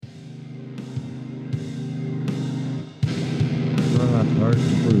Art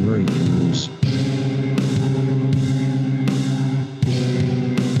Reviews.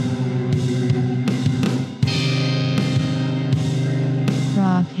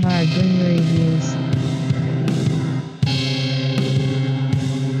 Rock Hard Reviews.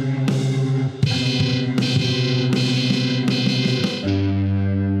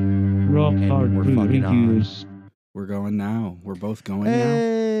 Rock And Hard we're fucking on. Reviews. We're going now. We're both going now.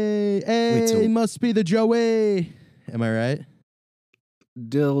 Hey, Wait, so- must be the Joey. Am I right?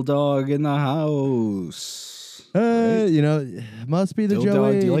 Dill dog in the house. Hey, Right? must be the Dill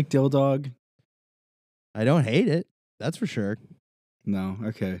Joey. dog. Do you like dill dog? I don't hate it. That's for sure. No.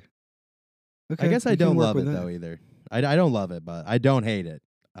 Okay. I guess I we can don't work love it with though either. I don't love it, but I don't hate it.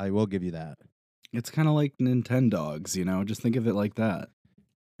 I will give you that. It's kind of like Nintendogs, Just think of it like that.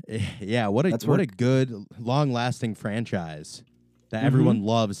 Yeah, what That's a where- good, long-lasting franchise that Mm-hmm. everyone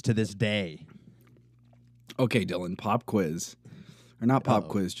loves to this day. Okay, Dylan. Pop quiz, or not pop Uh-oh.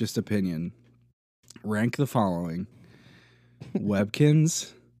 quiz, just opinion. Rank the following: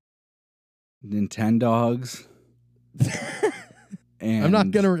 Webkins, Nintendogs, and I'm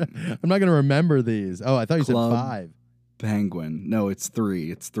not gonna remember these. Oh, I thought you Club. said 5. Penguin. No, it's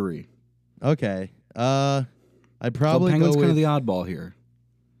 3. It's 3. Okay. I'd Club probably Penguin's go kind of with the oddball here.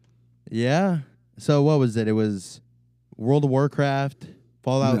 yeah. So what was it? It was World of Warcraft,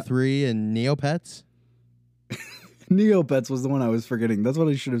 Fallout No. 3, and Neopets. Neopets was the one I was forgetting. That's what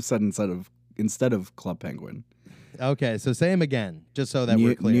I should have said instead of Club Penguin. Okay, so say them again, just so that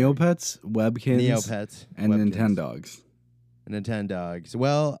we're clear. Neopets, Webkins, Neopets, and Webkins, Nintendogs. Nintendogs.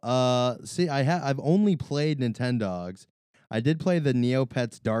 Well, see, I've only played Nintendogs. I did play the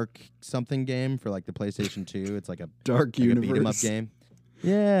Neopets Dark something game for like the PlayStation 2. It's like a Dark like a Universe. beat 'em up game.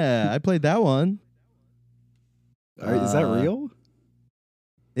 Yeah, I played that one. All right, is that Uh, real?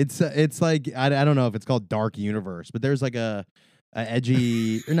 It's like I don't know if it's called Dark Universe, but there's like a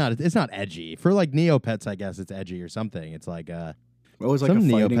edgy or not. It's not edgy for like Neopets. I guess it's edgy or something. It's like It was like some a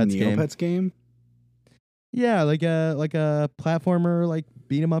fighting Neopets game. Neopets game. yeah, like a platformer, like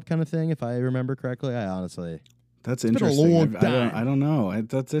beat 'em up kind of thing. If I remember correctly, I honestly. That's been a interesting. long I time. don't know.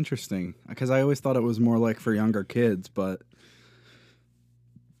 That's interesting because I always thought it was more like for younger kids, but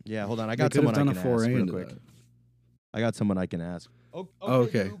Yeah, hold on. I they got could have someone I done can a ask foray real into quick. that. I got someone I can ask.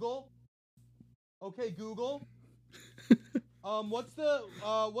 Okay. Google. Okay, Google. What's the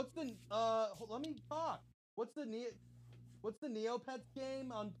let me talk. What's the Neopets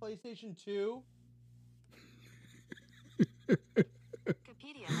game on PlayStation 2?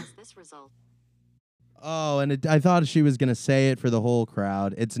 Wikipedia has this result. Oh, and I thought she was gonna say it for the whole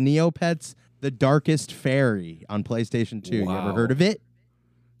crowd. It's Neopets: The Darkest Fairy on PlayStation 2. You ever Wow. heard of it?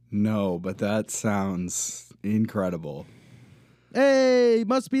 No, but that sounds incredible. Hey,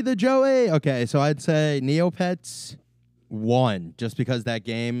 must be the Joey. Okay, so I'd say Neopets 1, just because that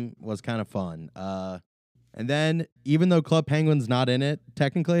game was kind of fun. And then even though Club Penguin's not in it,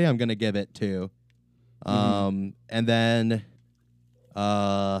 technically, I'm gonna give it 2. And then,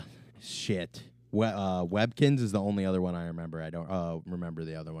 shit. Webkins is the only other one I remember. I don't remember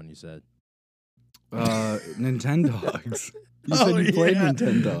the other one you said. Nintendogs. You said you played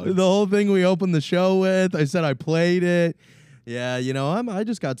Nintendogs. The whole thing we opened the show with. I said I played it. Yeah, I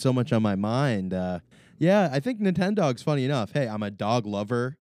just got so much on my mind. Yeah, I think Nintendogs. Funny enough. Hey, I'm a dog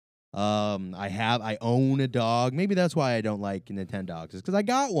lover. I own a dog. Maybe that's why I don't like Nintendogs. It's because I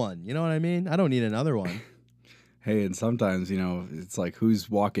got one. You know what I mean? I don't need another one. Hey, and sometimes, it's like who's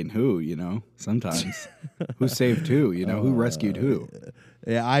walking who, Sometimes. Who saved who, who rescued who.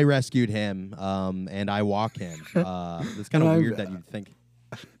 Yeah, I rescued him, and I walk him. It's kind And of I've- weird that you'd think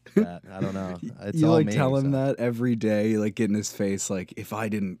that. I don't know. It's You all like me, tell him so. that every day, like get in his face, like if I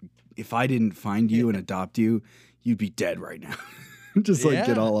didn't find you and adopt you, you'd be dead right now. Just like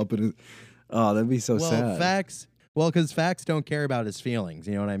get Yeah. all up in it. Oh, that'd be so Well, sad. facts. Well, because facts don't care about his feelings.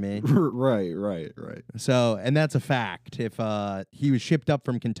 You know what I mean? Right. So, and that's a fact. If he was shipped up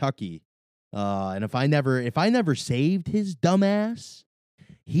from Kentucky, and if I never saved his dumbass,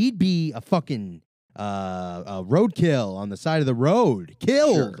 he'd be a fucking a roadkill on the side of the road,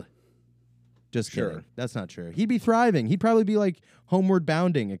 killed. Sure. Just Sure. kidding. That's not true. He'd be thriving. He'd probably be like homeward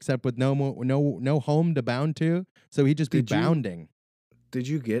bounding, except with no home to bound to. So he'd just be Did you- bounding. Did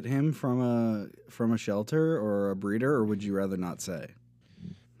you get him from a shelter or a breeder, or would you rather not say?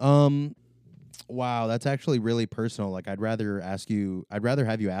 Wow, that's actually really personal. Like, I'd rather have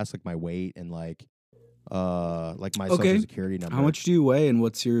you ask like my weight and like my Okay. social security number. How much do you weigh, and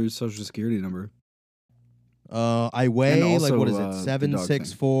what's your social security number? I weigh also, like what is the it? dog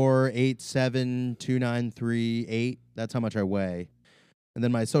 7'6'4", 8'7", 293'8". That's how much I weigh. And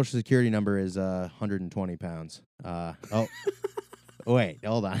then my social security number is 120 pounds. Wait,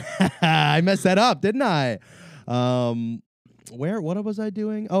 hold on. I messed that up, didn't I? What was I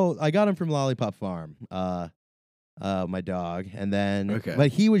doing? Oh, I got him from Lollipop Farm. My dog. And then Okay.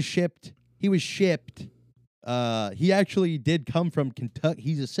 but he was shipped. He actually did come from Kentucky.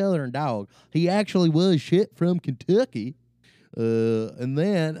 He's a southern dog. He actually was shipped from Kentucky. And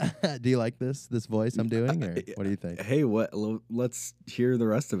then do you like this voice I'm doing, or what do you think? Hey, let's hear the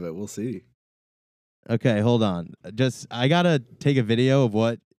rest of it. We'll see. Okay, hold on. I gotta take a video of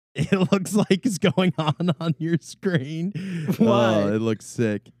what it looks like is going on your screen. Why? Oh, it looks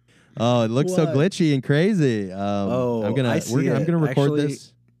sick. Oh, it looks so What? glitchy and crazy. Oh, I'm gonna I see I'm it. gonna record Actually-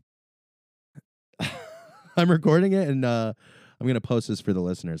 this. I'm recording it, and I'm gonna post this for the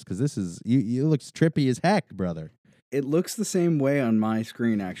listeners because this is you looks trippy as heck, brother. It looks the same way on my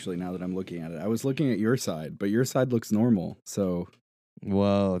screen, actually, now that I'm looking at it. I was looking at your side, but your side looks normal. So,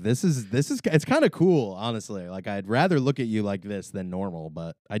 Whoa, this is it's kind of cool, honestly. Like I'd rather look at you like this than normal,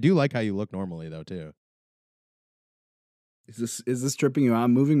 but I do like how you look normally though too. is this tripping you out?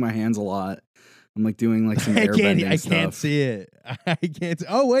 I'm moving my hands a lot. I'm like doing like some I airbending can't stuff. see it. I can't.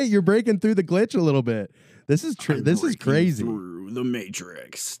 Oh wait, you're breaking through the glitch a little bit. This is I'm this is breaking crazy. Through the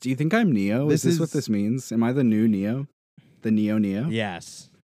Matrix. Do you think I'm Neo? This Is this what is- this means? Am I the new Neo? The Neo? Yes,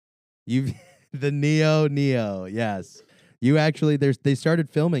 you the Neo. Yes, you actually. They started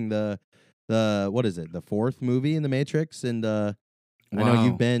filming the what is it? The fourth movie in the Matrix, and I know Wow.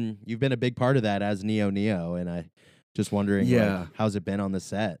 you've been a big part of that as Neo, and I just wondering, Yeah. like, how's it been on the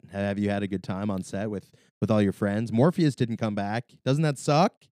set? Have you had a good time on set with all your friends? Morpheus didn't come back. Doesn't that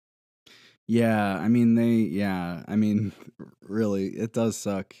suck? Yeah, I mean really, it does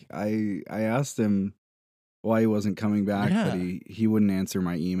suck. I asked him why he wasn't coming back, but Yeah. he wouldn't answer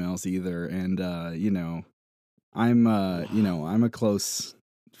my emails either. And I'm I'm a close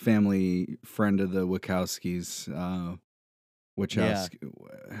family friend of the Wachowskis,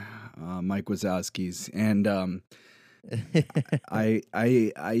 Mike Wazowski's, and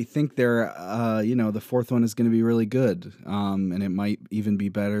I think they're the fourth one is going to be really good, and it might even be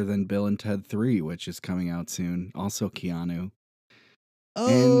better than Bill and Ted 3, which is coming out soon. Also Keanu,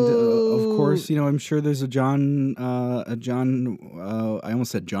 and of course, I'm sure there's a John I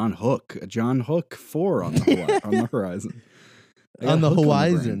almost said John Hook, a John Hook 4 on the on the horizon. I got on the Hook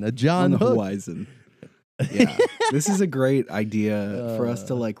horizon, brain. a John on the Hook. horizon. Yeah, this is a great idea for us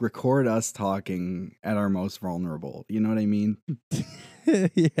to like record us talking at our most vulnerable. You know what I mean?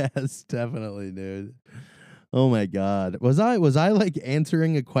 Yes, definitely, dude. Oh my god. Was I like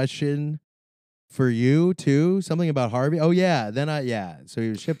answering a question for you too? Something about Harvey? Oh yeah. So he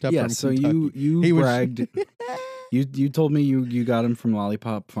was shipped up Yeah. from So Kentucky. you He was- bragged. You told me you got him from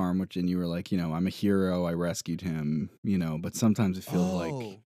Lollipop Farm, and you were like, I'm a hero. I rescued him. But sometimes it feels like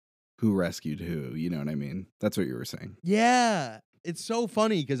Oh, who rescued who. You know what I mean? That's what you were saying. yeah. It's so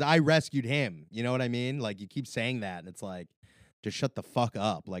funny because I rescued him. You know what I mean? Like you keep saying that, and it's like, just shut the fuck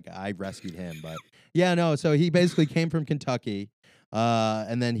up. Like I rescued him, but yeah, no. So he basically came from Kentucky,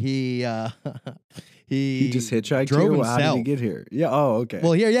 and then he He just hitchhiked drove you. How did he himself. get here? Yeah. Oh, okay.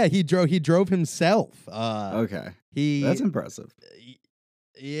 Well, yeah, he drove himself. okay. He That's impressive.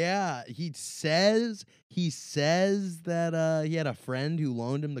 yeah, he says that he had a friend who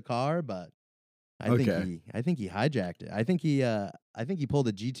loaned him the car, but I Okay. think he hijacked it. I think he pulled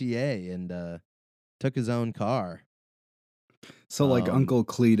a GTA and took his own car. So, like Um, Uncle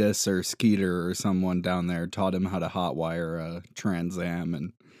Cletus or Skeeter or someone down there taught him how to hotwire a Trans Am,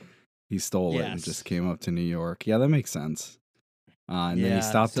 and he stole it and Yes. just came up to New York. Yeah, that makes sense. And then Yeah, he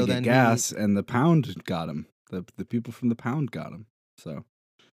stopped so to then get gas, and the Pound got him. The people from the Pound got him. So,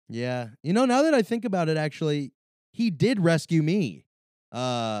 Yeah. Now that I think about it, actually, he did rescue me.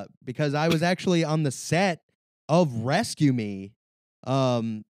 Because I was actually on the set of Rescue Me.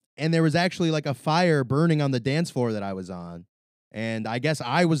 And there was actually like a fire burning on the dance floor that I was on. And I guess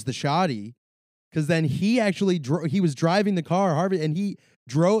I was the shoddy. Because then he actually he was driving the car, Harvey, and he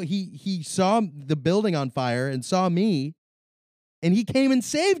saw the building on fire and saw me. And he came and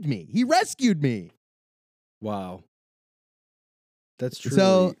saved me. He rescued me. wow. That's truly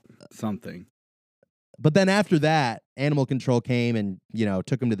So- something. But then after that, animal control came and,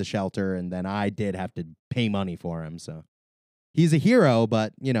 took him to the shelter, and then I did have to pay money for him. So he's a hero,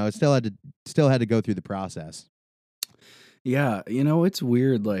 but, still had to go through the process. Yeah, it's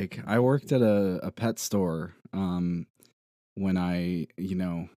weird. Like, I worked at a pet store when it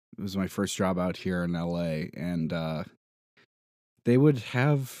was my first job out here in LA, and they would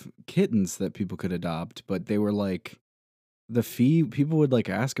have kittens that people could adopt, but they were like, the fee, people would like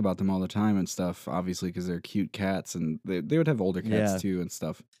ask about them all the time and stuff, obviously, because they're cute cats, and they would have older cats Yeah. too and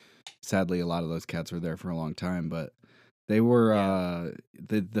stuff. Sadly, a lot of those cats were there for a long time, but They were Yeah.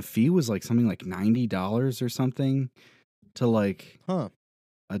 the fee was like something like $90 or something to like Huh.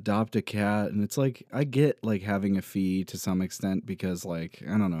 adopt a cat, and it's like I get like having a fee to some extent because like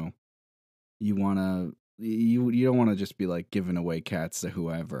I don't know, you wanna you don't want to just be like giving away cats to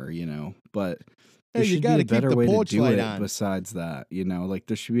whoever, but there Hey, you should be gotta a keep better the way to porch do light it on. besides that, like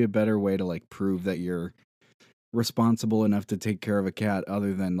there should be a better way to like prove that you're responsible enough to take care of a cat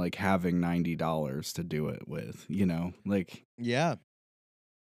other than like having $90 to do it with, like Yeah.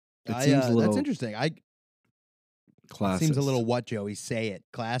 it seems a That's little interesting. It classist. seems a little what, Joey? Say it.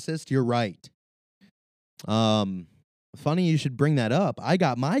 Classist? You're right. Funny you should bring that up. I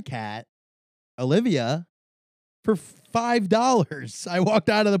got my cat, Olivia, for $5. I walked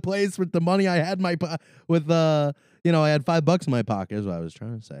out of the place with the money I had in my I had $5 in my pocket, is what I was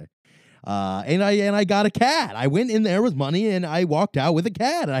trying to say. And I got a cat. I went in there with money and I walked out with a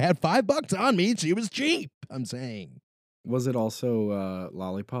cat. And I had $5 on me. She was cheap. I'm saying. Was it also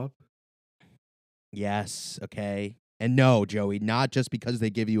Lollipop? Yes. Okay. And no, Joey, not just because they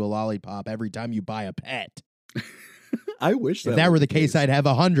give you a lollipop every time you buy a pet. I wish If that were the case, I'd have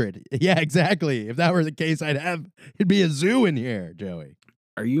 100. Yeah, exactly. If that were the case, it'd be a zoo in here, Joey.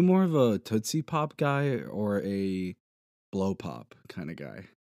 Are you more of a Tootsie Pop guy or a Blow Pop kind of guy?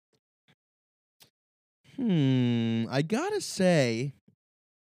 I gotta say,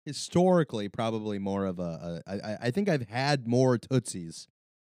 historically, probably more of I think I've had more Tootsies,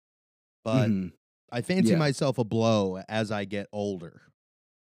 but Mhm. I fancy Yeah. myself a blow as I get older.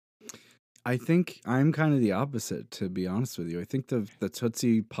 I think I'm kind of the opposite, to be honest with you. I think the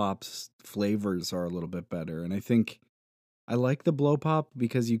Tootsie Pops flavors are a little bit better, and I think I like the Blow Pop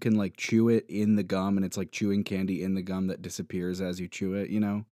because you can like chew it in the gum, and it's like chewing candy in the gum that disappears as you chew it,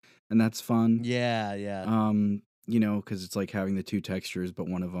 and that's fun. Yeah, yeah. Because it's like having the two textures, but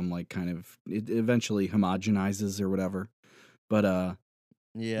one of them like kind of it eventually homogenizes or whatever. But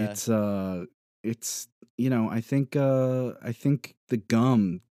Yeah. it's I think the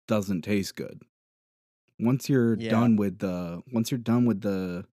gum doesn't taste good. Once you're Yeah. done with the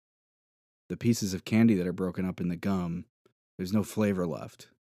pieces of candy that are broken up in the gum, there's no flavor left.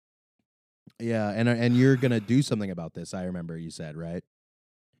 Yeah, and you're gonna do something about this, I remember you said, right?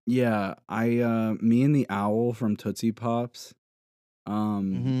 Yeah, me and the owl from Tootsie Pops,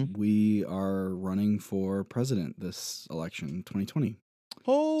 Mhm. we are running for president this election, 2020.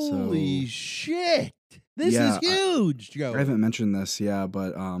 Holy shit! This Yeah, is huge, Joe. I haven't mentioned this, yeah,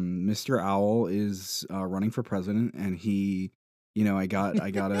 but Mr. Owl is running for president, and he, I got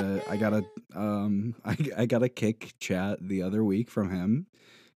a kick chat the other week from him.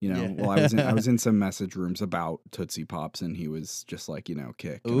 Yeah. Well, I was in some message rooms about Tootsie Pops, and he was just like,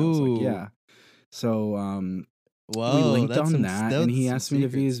 kick, and I was Ooh. like, yeah. So Whoa, we linked that's on some that, that's and he some asked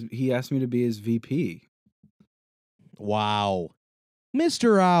me to be his VP. Wow.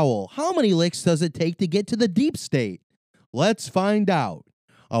 Mr. Owl, how many licks does it take to get to the deep state? Let's find out.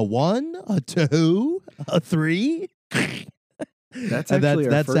 A 1, a 2, a 3? That's And actually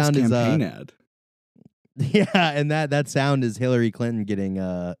our that first sound is, campaign ad. Yeah, and that sound is Hillary Clinton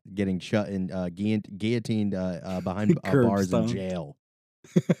getting shut in guillotined behind Curb bars in stomp. jail.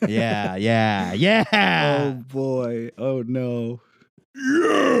 Yeah. Oh boy! Oh no!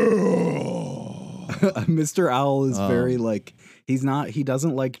 Mr. Owl is very like he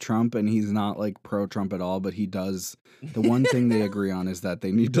doesn't like Trump, and he's not like pro Trump at all, but he does. The one thing they agree on is that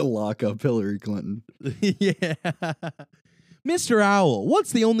they need to lock up Hillary Clinton. Yeah. Mr. Owl,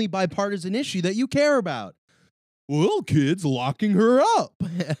 what's the only bipartisan issue that you care about? Well, kids, locking her up.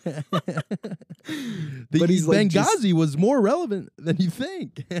 But he's like Benghazi was more relevant than you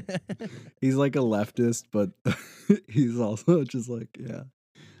think. He's like a leftist, but he's also just like, yeah.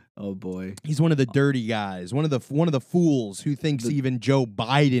 Oh boy. He's one of the dirty guys, one of the fools who thinks even Joe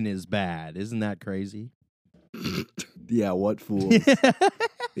Biden is bad. Isn't that crazy? Yeah, what fool?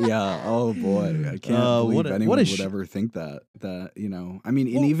 Yeah, oh boy. I can't believe anyone would ever think that. I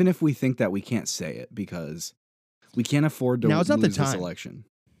mean, and even if we think that, we can't say it because we can't afford to Now it's not the lose this time. election.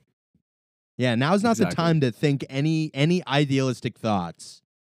 Yeah, now is not the Exactly. time to think any idealistic thoughts.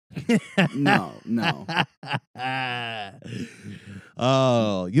 No.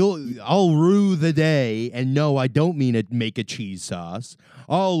 I'll rue the day, and no, I don't mean to make a cheese sauce.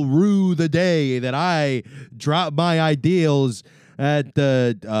 I'll rue the day that I drop my ideals at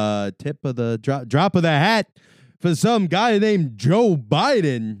the tip of the drop of the hat for some guy named Joe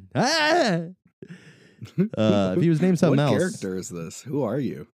Biden. If he was named something What else. character is this? Who are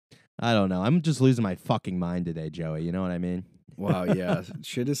you? I don't know. I'm just losing my fucking mind today, Joey. You know what I mean? Wow, yeah.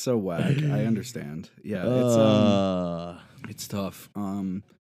 Shit is so whack. I understand. Yeah, it's tough.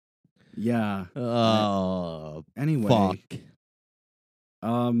 Yeah. Oh, Anyway, fuck.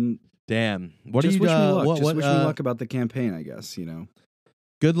 damn. What Just do you wish me luck. What? Just What? wish me luck about the campaign, I guess.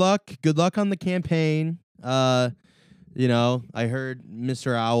 Good luck. Good luck on the campaign. I heard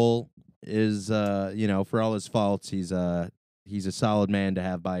Mr. Owl is for all his faults, he's a solid man to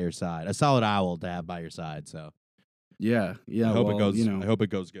have by your side. A solid owl to have by your side. So Yeah. I hope well, it goes I hope it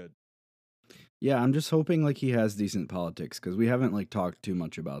goes good. Yeah, I'm just hoping like he has decent politics because we haven't like talked too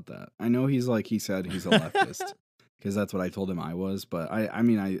much about that. I know he said he's a leftist because that's what I told him I was, but I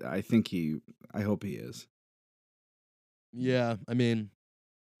think I hope he is. Yeah, I mean,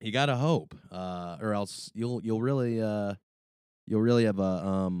 you gotta hope, or else you'll really have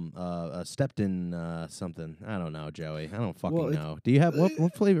a stepped in something. I don't know, Joey. I don't fucking know. Do you have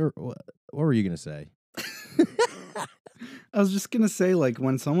what flavor? What were you gonna say? I was just gonna say, like,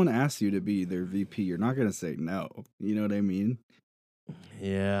 when someone asks you to be their VP, you're not gonna say no. You know what I mean?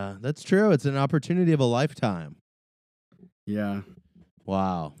 Yeah, that's true. It's an opportunity of a lifetime. Yeah.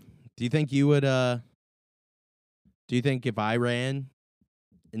 Wow. Do you think you would? Do you think if I ran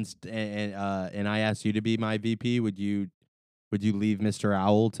and I asked you to be my VP, would you leave Mr.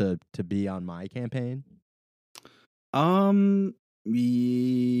 Owl to be on my campaign?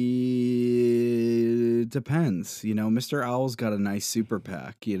 It depends. Mr. Owl's got a nice super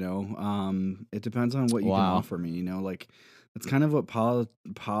PAC. It depends on what you can Wow. offer me. Like that's kind of what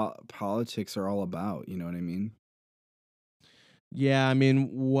politics are all about. You know what I mean? Yeah, I mean,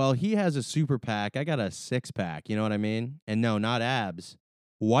 well, he has a super pack. I got a 6-pack. You know what I mean? And no, not abs.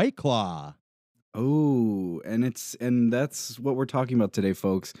 White Claw. Oh, and that's what we're talking about today,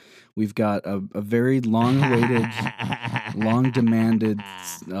 folks. We've got a very long-awaited, long-demanded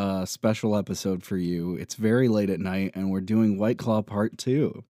special episode for you. It's very late at night, and we're doing White Claw Part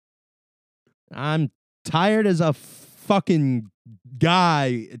 2. I'm tired as a fucking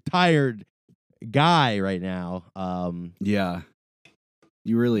tired guy right now. Yeah,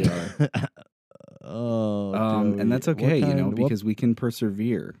 you really are. Oh, and that's Joey. okay, What kind- because we can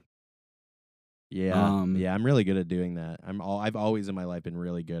persevere. Yeah, yeah, I'm really good at doing that. I've always in my life been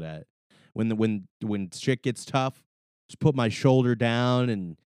really good at when shit gets tough, just put my shoulder down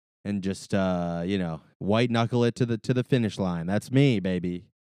and just white knuckle it to the finish line. That's me, baby.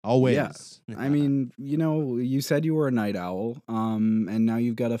 Always. Yeah. I mean, you said you were a night owl, and now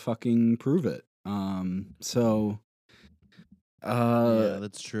you've got to fucking prove it. So, yeah,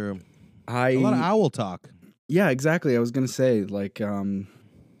 that's true. a lot of owl talk. Yeah, exactly. I was gonna say, like,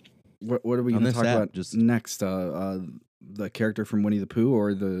 what are we On gonna this talk app, about just- next? The character from Winnie the Pooh,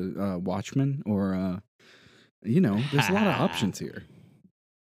 or the Watchmen, or there's a lot of options here.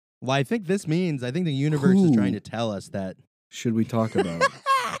 Well, I think the universe is trying to tell us that Should we talk about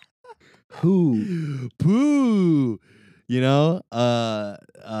who? Pooh. I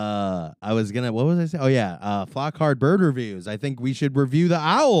was gonna. What was I saying? Oh yeah, Flockhard bird reviews. I think we should review the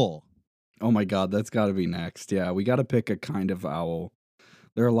owl. Oh my God, that's got to be next. Yeah, we got to pick a kind of owl.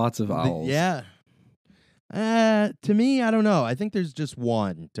 There are lots of owls. Yeah. To me, I don't know. I think there's just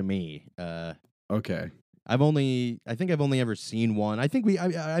one. To me, Okay. I think I've only ever seen one. I think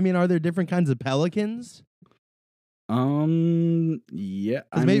I mean, are there different kinds of pelicans? Yeah.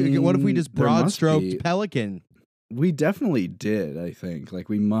 Because maybe what if we just there broad must stroked be. pelican? We definitely did. I think. Like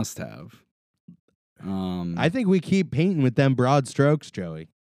we must have. I think we keep painting with them broad strokes, Joey.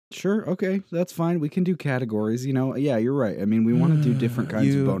 Sure. Okay. That's fine. We can do categories. Yeah, you're right. I mean, we want to do different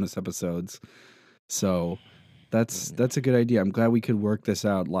kinds of bonus episodes. So that's a good idea. I'm glad we could work this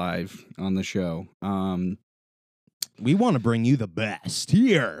out live on the show. We want to bring you the best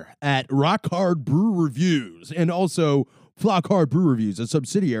here at Rock Hard Brew Reviews and also Flock Hard Brew Reviews, a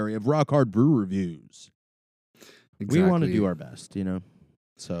subsidiary of Rock Hard Brew Reviews. Exactly. We want to do our best,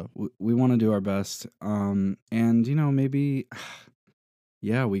 So we want to do our best. And maybe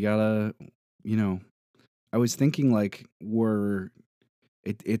yeah, we gotta, I was thinking like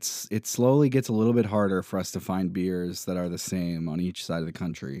it slowly gets a little bit harder for us to find beers that are the same on each side of the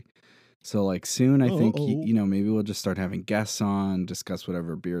country. So like soon, I think, maybe we'll just start having guests on, discuss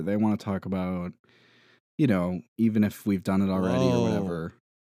whatever beer they want to talk about, even if we've done it already or whatever.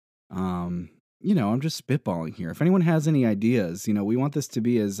 I'm just spitballing here. If anyone has any ideas, we want this to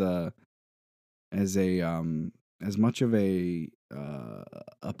be as much of a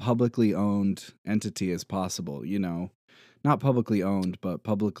publicly owned entity as possible, not publicly owned, but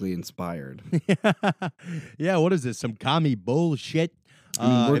publicly inspired. Yeah, what is this? Some commie bullshit? I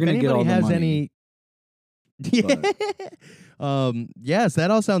mean, we're if gonna get all anybody the has money. any, yes,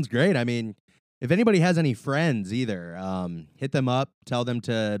 that all sounds great. I mean, if anybody has any friends either, hit them up, tell them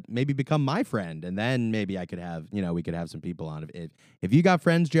to maybe become my friend, and then maybe I could have, we could have some people on. If you got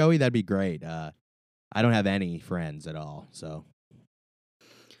friends, Joey, that'd be great. I don't have any friends at all, so.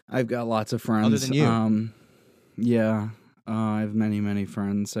 I've got lots of friends. Other than you. Yeah. I have many, many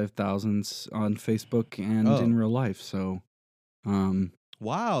friends. I have thousands on Facebook and in real life. So,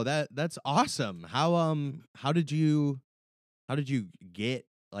 wow, that's awesome. How did you get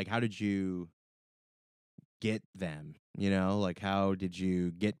them? Like how did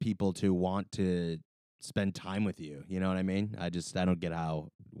you get people to want to spend time with you? You know what I mean? I don't get how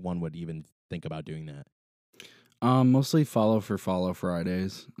one would even think about doing that. Mostly follow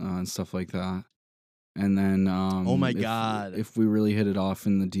Fridays and stuff like that. And then, oh my God, if we really hit it off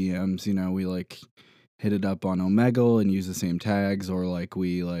in the DMs, we like hit it up on Omegle and use the same tags, or like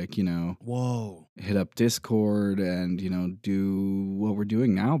we whoa, hit up Discord and, do what we're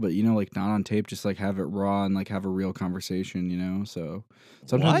doing now, but, like not on tape, just like have it raw and like have a real conversation, so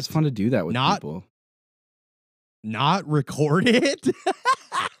sometimes it's fun to do that with people. Not record it?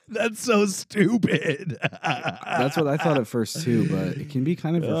 That's so stupid. That's what I thought at first too, but it can be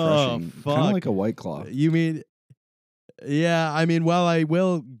kind of refreshing. Kind of like a White Claw. You mean, yeah, I mean, well, I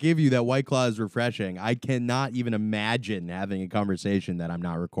will give you that White Claw is refreshing. I cannot even imagine having a conversation that I'm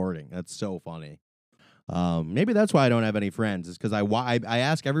not recording. That's so funny. Maybe that's why I don't have any friends. Is because I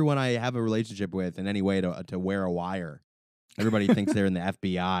ask everyone I have a relationship with in any way to wear a wire. Everybody thinks they're in the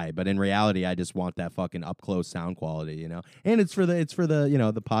FBI, but in reality, I just want that fucking up close sound quality, And it's for the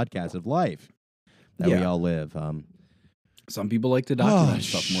the podcast of life that we all live. Some people like to document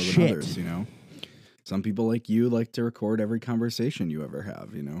stuff more than others, Some people like you like to record every conversation you ever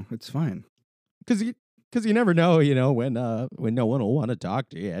have, It's fine. Because you never know, when no one will want to talk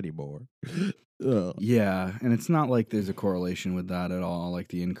to you anymore. Yeah, and it's not like there's a correlation with that at all, like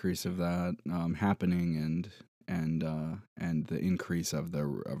the increase of that happening and the increase of the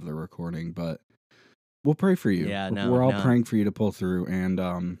recording, but we'll pray for you. Yeah, we're all praying for you to pull through,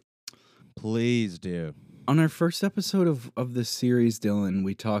 and please do. On our first episode of this series, Dylan,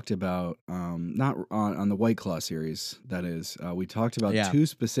 we talked about not on the White Claw series. That is, we talked about 2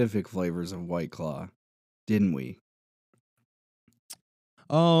 specific flavors of White Claw, didn't we?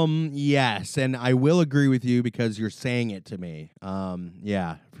 Yes, and I will agree with you because you're saying it to me.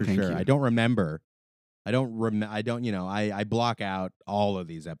 Yeah, for Thank sure. you. I don't remember. I block out all of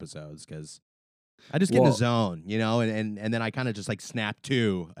these episodes because I just get in the zone, and then I kind of just like snap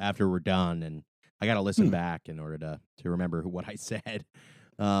to after we're done, and I got to listen back in order to remember what I said.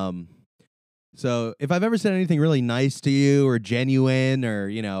 So if I've ever said anything really nice to you or genuine or,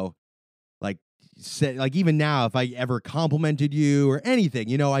 like even now, if I ever complimented you or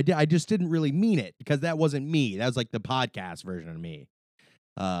anything, I just didn't really mean it because that wasn't me. That was like the podcast version of me.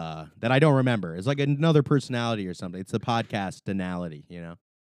 That I don't remember. It's like another personality or something. It's the podcast-anality,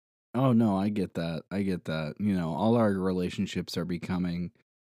 Oh, no, I get that. All our relationships are becoming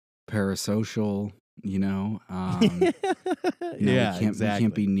parasocial, Yeah, we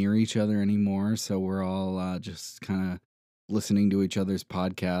can't be near each other anymore, so we're all just kind of listening to each other's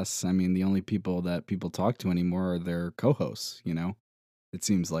podcasts. I mean, the only people that people talk to anymore are their co-hosts, It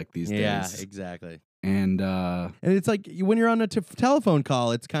seems like these days. Yeah, exactly. And it's like when you're on a telephone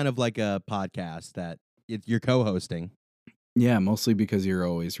call, it's kind of like a podcast that you're co-hosting. Yeah, mostly because you're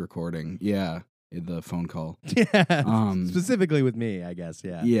always recording. Yeah, the phone call. Yeah, specifically with me, I guess.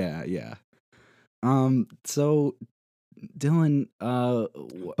 Yeah. Yeah. So, Dylan,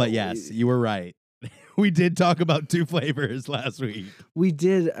 but yes, you were right. We did talk about 2 flavors last week. We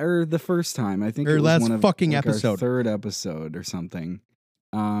did, or the first time. I think or it was last one of, fucking like, episode. Our 3rd episode or something.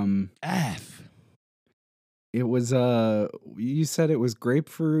 F. It was you said it was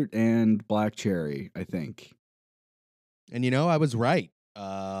grapefruit and black cherry, I think. And I was right.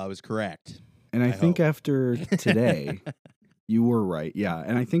 I was correct. And I think after today, you were right. Yeah,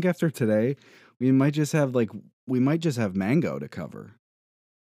 and I think after today, we might just have mango to cover.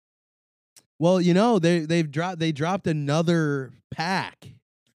 Well, they dropped another pack.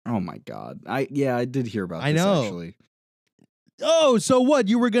 Oh my God. I did hear about this. I know. Actually. Oh, so what?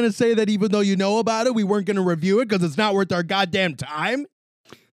 You were going to say that even though you know about it, we weren't going to review it because it's not worth our goddamn time?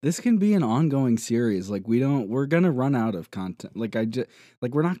 This can be an ongoing series. Like we're going to run out of content. We're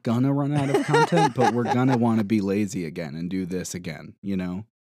not going to run out of content, but we're going to want to be lazy again and do this again,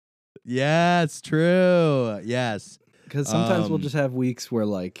 Yeah, it's true. Yes. Because sometimes we'll just have weeks where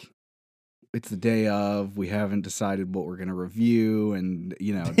it's the day of, we haven't decided what we're going to review, and,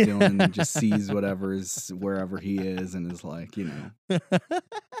 Dylan just sees whatever's wherever he is and is like,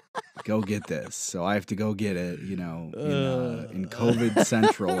 go get this. So I have to go get it, you know, in COVID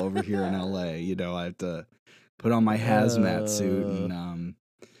Central over here in LA. You know, I have to put on my hazmat suit and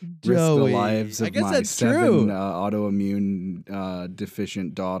risk the Joey, lives I of guess my that's 7 true. autoimmune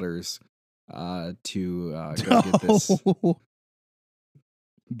deficient daughters to go get this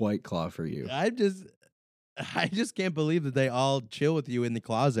White Claw for you. I just can't believe that they all chill with you in the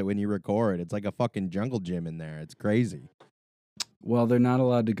closet when you record. It's like a fucking jungle gym in there. It's crazy. Well, they're not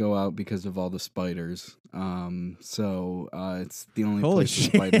allowed to go out because of all the spiders. So it's the only Holy place the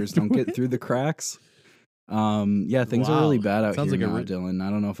shit. spiders don't get through the cracks. Yeah, things are really Wow. bad out Sounds here like a now, re- Dylan.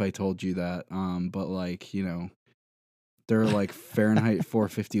 I don't know if I told you that. But like, you know, they're like Fahrenheit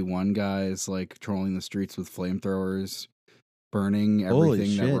 451 guys, like trolling the streets with flamethrowers, burning Holy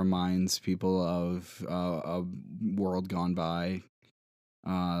everything that shit. reminds people of a world gone by.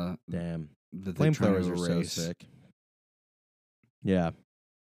 Damn. That they're trying Flamethrowers to are so erase. sick. Yeah.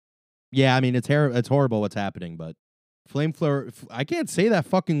 Yeah, I mean, it's horrible what's happening, but flamethrower, I can't say that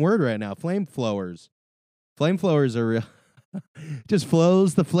fucking word right now. Flameflowers. Flameflowers are real. Just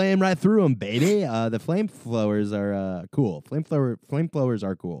flows the flame right through them, baby. The flameflowers are cool. Flameflowers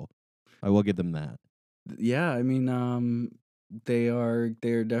are cool. I will give them that. Yeah, I mean, they're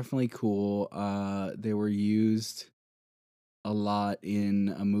definitely cool. They were used a lot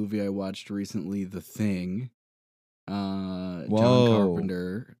in a movie I watched recently, The Thing. John Whoa.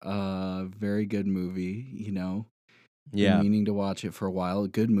 Carpenter, very good movie. You know, been Yeah, meaning to watch it for a while.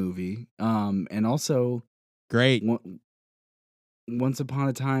 Good movie. And also, great. Once Upon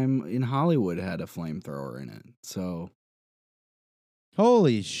a Time in Hollywood had a flamethrower in it. So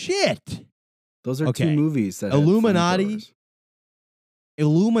Holy shit. those are Okay. two movies that had Illuminati? flamethrowers.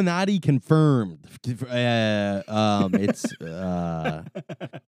 Illuminati confirmed. It's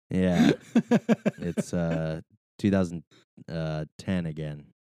yeah, it's 2010 again.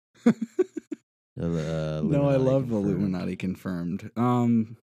 No, I love confirmed. Illuminati confirmed.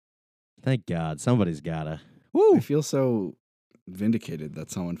 Thank God, somebody's gotta. I Woo! feel so vindicated that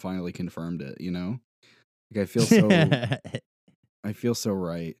someone finally confirmed it, you know? Like I feel so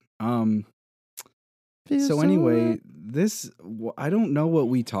right. So anyway, I don't know what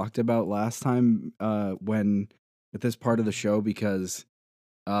we talked about last time when with this part of the show because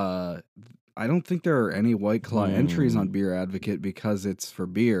I don't think there are any White Claw entries on Beer Advocate because it's for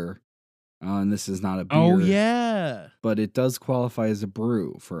beer. And this is not a beer. Oh yeah! But it does qualify as a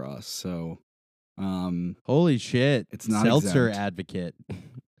brew for us. So Holy shit! It's not Seltzer exempt. advocate.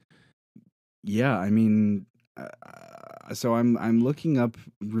 yeah, I mean so I'm looking up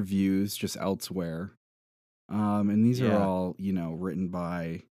reviews just elsewhere. And these are Yeah. all, you know, written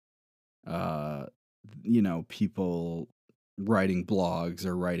by you know, people writing blogs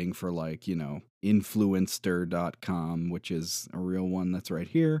or writing for like, you know, influencer.com, which is a real one that's right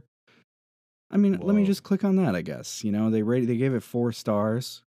here. I mean, let me Whoa. just click on that, I guess. You know, they gave it 4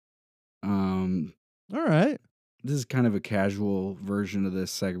 stars. All right. This is kind of a casual version of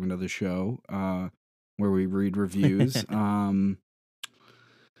this segment of the show, where we read reviews.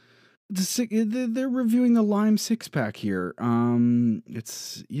 They're reviewing the Lime 6-pack here.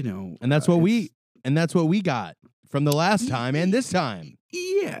 It's, you know, And that's what we got from the last time and this time.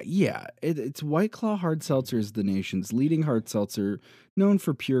 Yeah. It's White Claw Hard Seltzer is the nation's leading hard seltzer, known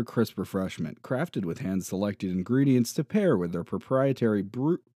for pure, crisp refreshment, crafted with hand-selected ingredients to pair with their proprietary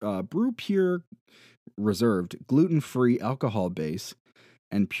Brew Pure Reserved gluten-free alcohol base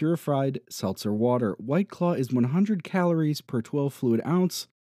and purified seltzer water. White Claw is 100 calories per 12 fluid ounce,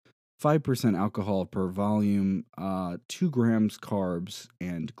 5% alcohol per volume, 2 grams carbs,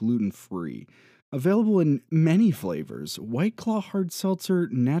 and gluten-free. Available in many flavors, White Claw Hard Seltzer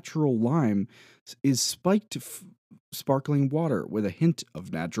Natural Lime is spiked sparkling water with a hint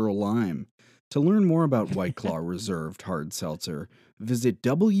of natural lime. To learn more about White Claw Reserved Hard Seltzer, visit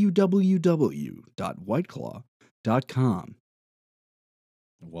www.whiteclaw.com.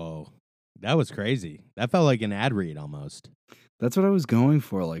 Whoa. That was crazy. That felt like an ad read almost. That's what I was going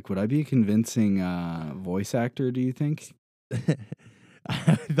for. Like, would I be a convincing voice actor, do you think?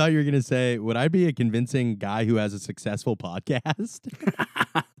 I thought you were going to say, would I be a convincing guy who has a successful podcast?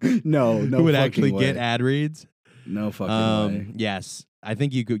 No who would fucking actually way. get ad reads? No fucking way. Yes. I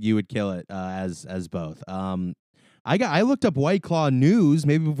think you would kill it as both. I looked up White Claw news.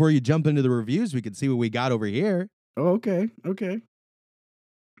 Maybe before you jump into the reviews, we could see what we got over here. Oh, okay.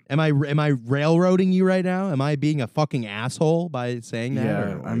 Am I railroading you right now? Am I being a fucking asshole by saying that?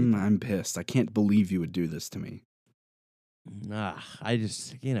 Yeah, or what are you I'm pissed. I can't believe you would do this to me. I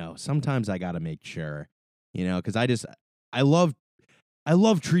just, sometimes I got to make sure, because I love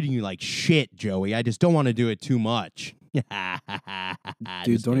treating you like shit, Joey. I just don't want to do it too much.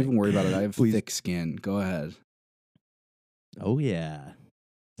 Dude, don't even worry about it. I have Please. thick skin. Go ahead. Oh, yeah.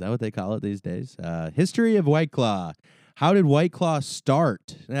 Is that what they call it these days? History of White Claw. How did White Claw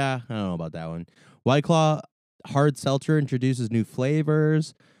start? Yeah, I don't know about that one. White Claw hard seltzer introduces new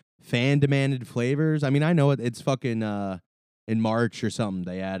flavors, fan demanded flavors. I mean, I know it's fucking in March or something.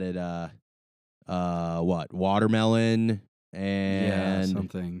 They added what? Watermelon Yeah, and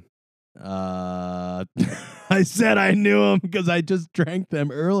something. I said I knew them because I just drank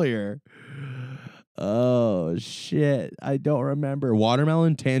them earlier. Oh shit, I don't remember.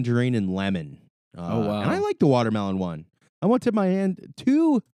 Watermelon, tangerine, and lemon. Oh, wow. And I like the watermelon one. I won't tip my hand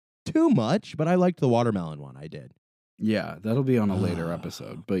too much, but I liked the watermelon one. I did. Yeah, that'll be on a later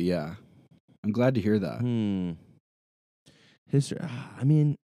episode. But yeah, I'm glad to hear that. History. I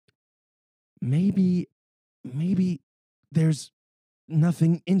mean, maybe there's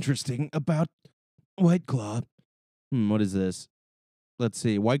nothing interesting about White Claw. What is this? Let's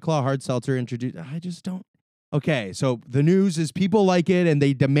see. White Claw hard seltzer introduced. I just don't. Okay, so the news is people like it and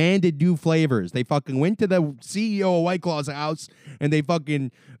they demanded new flavors. They fucking went to the CEO of White Claw's house and they fucking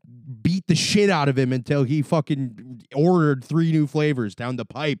beat the shit out of him until he fucking ordered 3 new flavors down the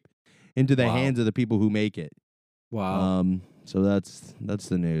pipe into the Wow. hands of the people who make it. Wow. So that's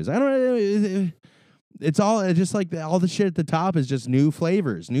the news. I don't. It's all just like all the shit at the top is just new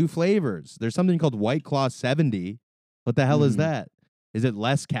flavors. There's something called White Claw 70. What the hell is that? Is it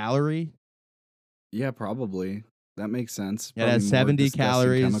less calorie? Yeah, probably. That makes sense. It has Probably more 70 disgusting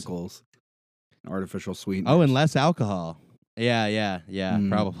calories. chemicals, artificial sweeteners. Oh, and less alcohol. Yeah,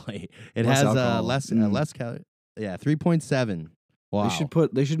 probably. It Less has alcohol. less calorie. Yeah, 3.7. Wow.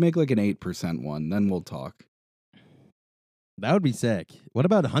 They should make like an 8% one. Then we'll talk. That would be sick. What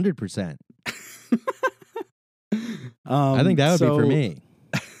about 100%? I I think that would be for me.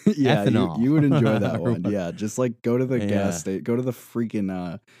 Yeah, Ethanol. you would enjoy that Or one. what? Yeah, just like go to the Yeah. gas station, go to the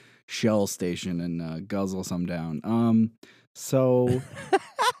freaking Shell station and guzzle some down. So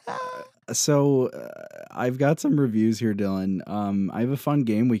I've got some reviews here, Dylan. I have a fun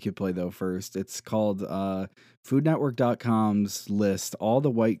game we could play though first. It's called foodnetwork.com's list all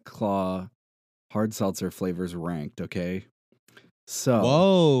the White Claw hard seltzer flavors ranked, okay? So,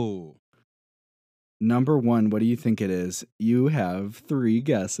 Whoa. number 1, what do you think it is? You have 3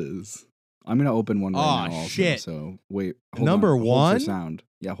 guesses. I'm going to open one right Aw, now also, shit. so wait, hold Number on. Hold one? for sound.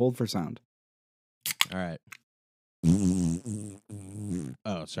 Yeah, hold for sound. All right.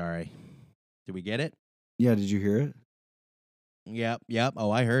 Oh, sorry. Did we get it? Yeah, did you hear it? Yep.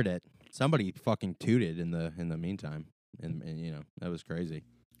 Oh, I heard it. Somebody fucking tooted in the meantime. And you know, that was crazy.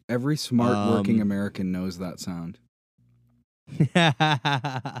 Every smart working Um, American knows that sound.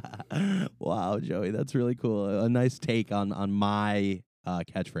 Wow, Joey, that's really cool. A nice take on my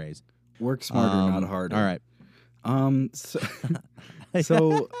catchphrase. Work smarter, not harder. All right. So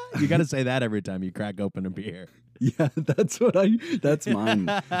You got to say that every time you crack open a beer. yeah, that's mine.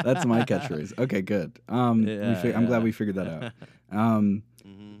 That's my catchphrase. Okay, good. I'm glad we figured that out.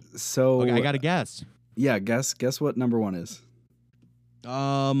 So Okay, I got to guess. yeah, guess what number 1 is.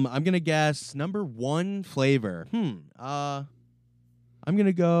 I'm gonna guess number 1 flavor. I'm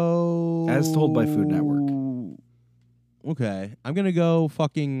gonna go As told by Food Network. Okay, I'm gonna go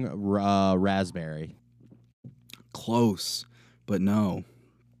fucking raspberry. Close, but no.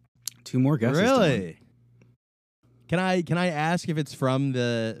 2 more guesses. Dylan. Really? Can I ask if it's from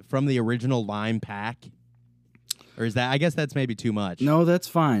the original lime pack, or is that? I guess that's maybe too much. No, that's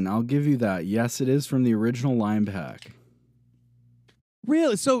fine. I'll give you that. Yes, it is from the original lime pack.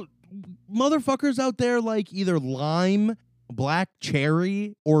 Really? So, motherfuckers out there like either lime, black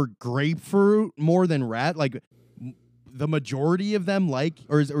cherry, or grapefruit more than rat. Like the majority of them like,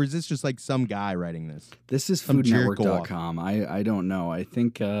 or is this just like some guy writing this? This is Some jerk foodnetwork.com. I don't know. I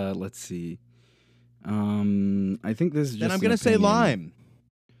think let's see. I think this is just Then I'm an gonna say opinion. lime.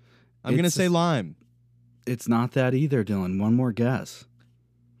 I'm gonna It's- say lime. It's not that either, Dylan. One more guess.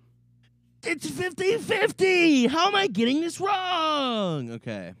 It's 50-50. How am I getting this wrong?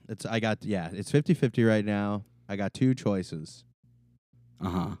 Okay. It's 50-50 right now. I got 2 choices.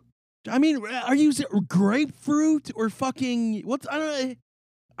 Uh-huh. I mean, are you grapefruit or fucking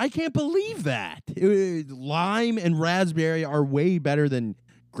I can't believe that. Lime and raspberry are way better than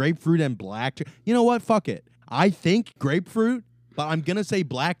grapefruit and black. You know what? Fuck it. I think grapefruit, but I'm going to say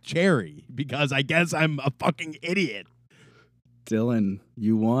black cherry because I guess I'm a fucking idiot. Dylan,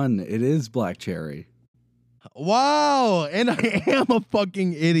 you won. It is black cherry. Wow. And I am a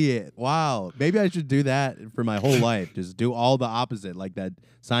fucking idiot. Wow. Maybe I should do that for my whole life. Just do all the opposite, like that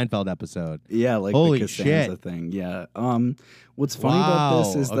Seinfeld episode. Yeah, like Holy the Costanza shit. thing. Yeah. What's funny about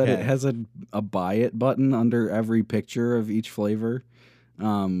this Wow, is that it okay. has a buy it button under every picture of each flavor.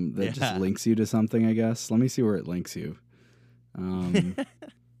 That Yeah. just links you to something, I guess. Let me see where it links you. Let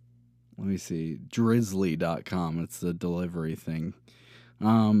me see. Drizzly.com. It's the delivery thing.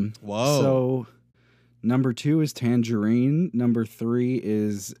 Whoa. So number 2 is tangerine. Number 3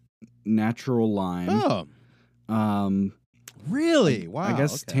 is natural lime. Oh, Um, really? Wow. I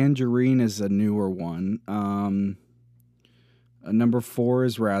guess okay. tangerine is a newer one. Number 4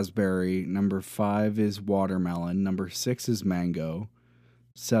 is raspberry. Number 5 is watermelon. Number 6 is mango.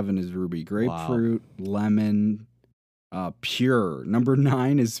 7 is ruby grapefruit. Lemon. Pure. Number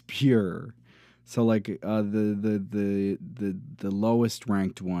 9 is pure. So like the lowest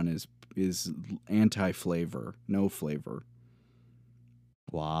ranked one is anti-flavor, no flavor.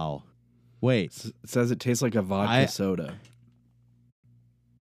 Wow. Wait. It says it tastes like a vodka soda.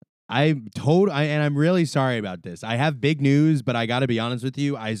 And I'm really sorry about this. I have big news, but I got to be honest with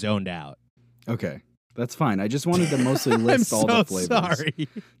you. I zoned out. Okay, that's fine. I just wanted to mostly list all the flavors. Sorry.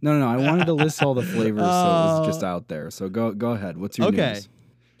 No. I wanted to list all the flavors, so it was just out there. So go ahead. What's your news?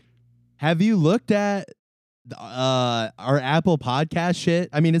 Have you looked at our Apple Podcast shit?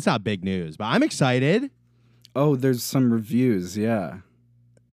 I mean, it's not big news, but I'm excited. Oh, there's some reviews. Yeah.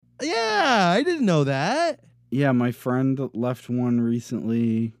 Yeah, I didn't know that. Yeah, my friend left one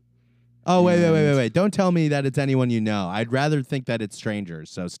recently. Oh, wait. And- Don't tell me that it's anyone you know. I'd rather think that it's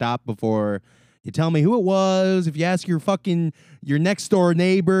strangers. So stop before you tell me who it was. If you ask your next door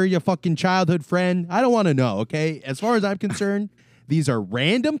neighbor, your fucking childhood friend, I don't want to know, okay? As far as I'm concerned, these are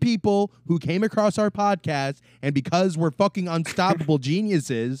random people who came across our podcast, and because we're fucking unstoppable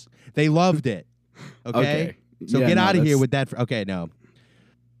geniuses, they loved it. Okay? So Yeah, get no, out of here that's- with that. Okay, no.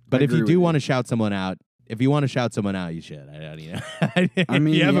 But I if you agree do with want you. to shout someone out, you should. I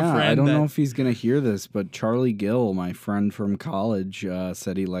mean, you have yeah, a friend I don't that- know if he's going to hear this, but Charlie Gill, my friend from college,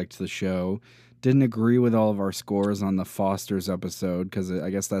 said he liked the show. Didn't agree with all of our scores on the Foster's episode because I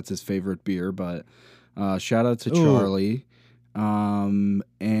guess that's his favorite beer, but shout out to Ooh. Charlie.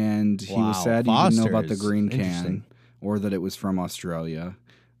 And he was Wow, sad he didn't know about the Foster's. green can Interesting. or that it was from Australia.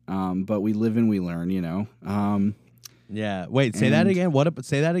 But we live and we learn, you know. Yeah. Wait, say that And- again.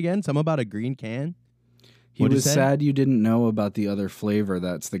 Say that again. Something about a green can? He What'd you was say? sad you didn't know about the other flavor.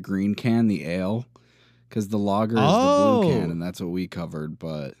 That's the green can, the ale. Because the lager is the blue can, Oh. and that's what we covered.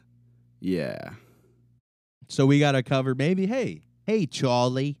 But yeah. So we got to cover maybe, hey,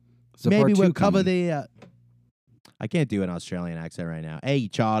 Charlie. So maybe part two we'll cover coming. the. I can't do an Australian accent right now. Hey,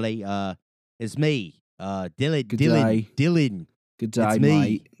 Charlie. It's me. Dylan. Good day. Dylan. Good day, it's me.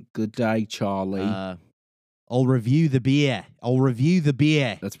 mate. Good day, Charlie. I'll review the beer.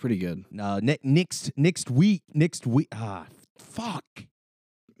 That's pretty good. Next week. Fuck.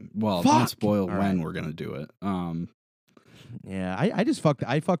 Well, Fuck. don't spoil All when right. we're gonna do it. Yeah,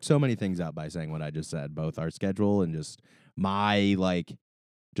 I fucked so many things up by saying what I just said, both our schedule and just my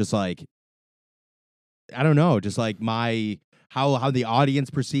I don't know, just like my how the audience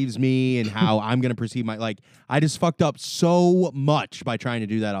perceives me and how I'm gonna perceive I just fucked up so much by trying to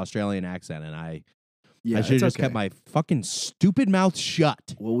do that Australian accent, and I Yeah, should have it's just okay. kept my fucking stupid mouth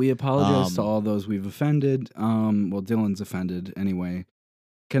shut. Well, we apologize to Um, all those we've offended. Well, Dylan's offended anyway.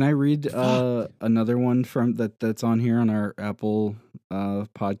 Can I read another one from that's on here on our Apple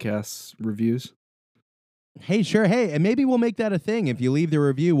podcast reviews? Hey, sure, hey, and maybe we'll make that a thing. If you leave the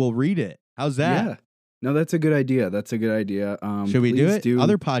review, we'll read it. How's that? Yeah. No, that's a good idea. Should we do please it?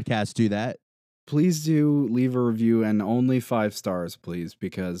 Other podcasts do that. Please do leave a review and only 5 stars, please,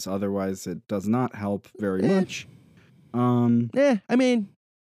 because otherwise it does not help very much. I mean,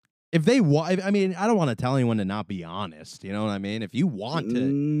 if they want, I mean, I don't want to tell anyone to not be honest. You know what I mean? If you want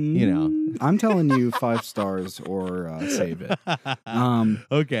to, I'm telling you 5 stars or save it.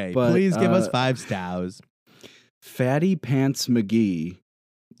 Okay, but, please give us 5 stars. Fatty Pants McGee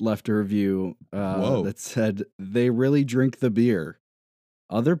left a review Whoa. that said, they really drink the beer.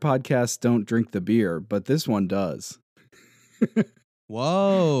 Other podcasts don't drink the beer, but this one does.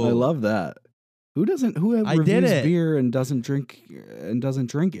 Whoa. I love that. Who I reviews did it. beer and doesn't drink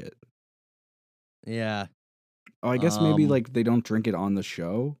it? Yeah. Oh, I guess maybe Um, like they don't drink it on the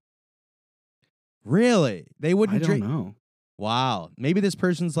show. Really? They I wouldn't don't drink. know. Wow. Maybe this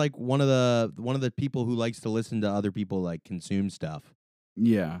person's like one of the people who likes to listen to other people like consume stuff.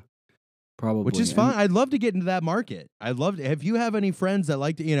 Yeah, probably. Which is And- fine. I'd love to get into that market. I'd love to. If you have any friends that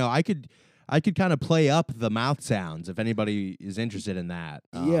like to, I I could kind of play up the mouth sounds if anybody is interested in that.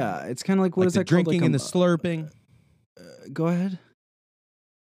 Yeah, it's kind of like what like is the that called? drinking and the slurping. Go ahead.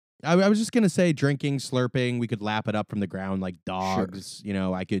 I was just gonna say drinking, slurping. We could lap it up from the ground like dogs. You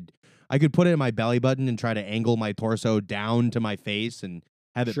know, I could put it in my belly button and try to angle my torso down to my face and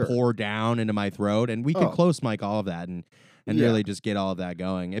have it Sure. pour down into my throat, and we could Oh. close mic all of that and Yeah. really just get all of that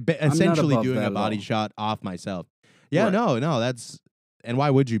going. not Essentially above doing that a at body all. shot off myself. Yeah, Right. no, that's and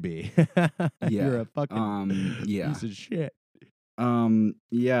why would you be? You're a fucking Yeah. piece of shit.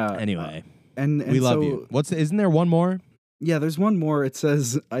 Yeah. Anyway, and we love so, you. Isn't there one more? Yeah, there's one more. It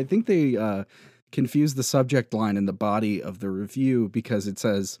says, I think they confused the subject line in the body of the review because it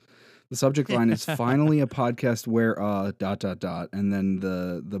says the subject line is finally a podcast where ... and then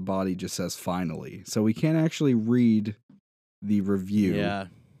the body just says finally. So we can't actually read the review. Yeah.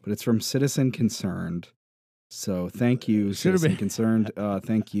 But it's from Citizen Concerned. So thank you, Should've Citizen been- Concerned.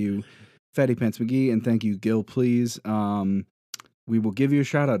 Thank you, Fatty Pants McGee, and thank you, Gil, please. We will give you a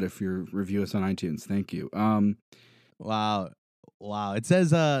shout out if you review us on iTunes. Thank you. Wow. It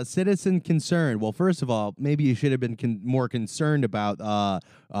says citizen concerned. Well, first of all, maybe you should have been more concerned about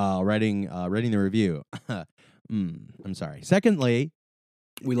writing the review. I'm sorry. Secondly,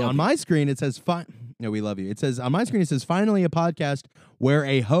 We love on you. my screen it says no, we love you. It says on my screen it says finally a podcast where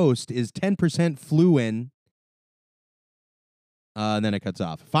a host is 10% fluent. And then it cuts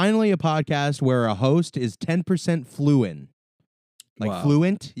off. Finally a podcast where a host is 10% fluent. Like Wow.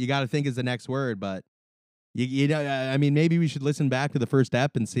 fluent, you got to think is the next word, but you know, I mean, maybe we should listen back to the first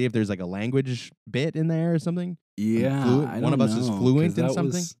ep and see if there's like a language bit in there or something. Yeah, fluent- I one of don't us is know, fluent 'cause in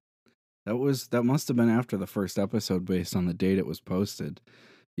something? That must have been after the first episode based on the date it was posted.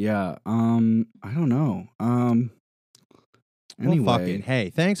 Yeah, I don't know. Anyway, Well, fuck it. Hey,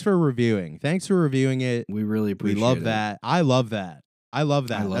 thanks for reviewing. Thanks for reviewing it. we really We appreciate love it. that. I love that. I love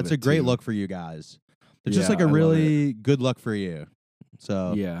That's it a great too. look for you guys. It's just Yeah, like a I love really good look for you.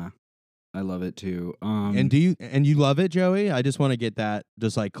 So Yeah, I love it too. and you love it, Joey? I just want to get that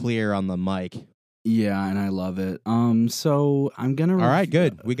just like clear on the mic. Yeah, and I love it. So I'm gonna. All right,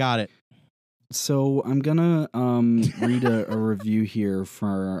 good. We got it. So I'm gonna read a review here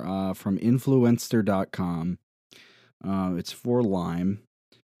from Influencer.com. It's for lime.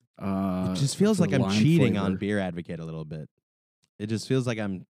 It just feels for like I'm lime cheating on flavor. Beer Advocate a little bit. It just feels like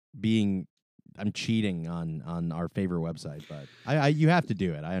I'm cheating on our favorite website, but you have to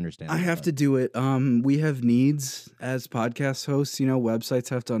do it. I understand. I that, have but- to do it. We have needs as podcast hosts. You know, websites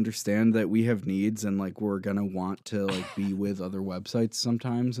have to understand that we have needs, and like we're gonna want to like be with other websites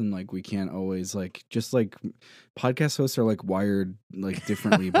sometimes, and like we can't always like just like podcast hosts are like wired like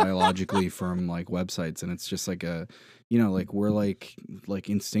differently biologically from like websites, and it's just like a you know like we're like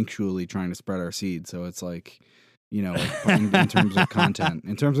instinctually trying to spread our seed, so it's like. You know, like in terms of content,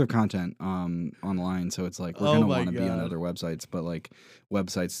 online. So it's like we're Oh gonna my want to be on God. other websites, but like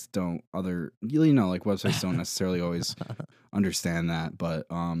websites don't you know, like websites don't necessarily always understand that, but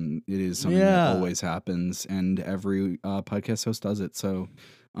it is something Yeah. that always happens, and every podcast host does it. So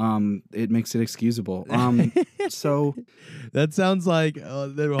it makes it excusable. So that sounds like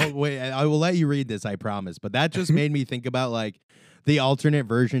wait, I will let you read this, I promise. But that just made me think about like the alternate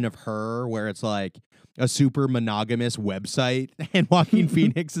version of Her, where it's like a super monogamous website, and Joaquin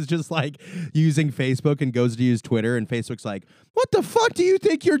Phoenix is just like using Facebook and goes to use Twitter, and Facebook's like, "What the fuck do you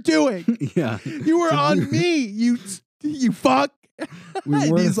think you're doing? yeah, You were on me, you fuck." we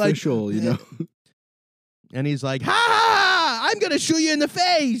And weren't he's like- official, you know. And he's like, "Ha ha! I'm gonna shoot you in the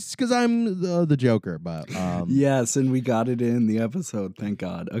face because I'm the Joker." But Yes, and we got it in the episode. Thank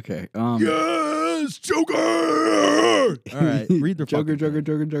God. Okay. yes, Joker. All right, read the Joker, fucking Joker, thing.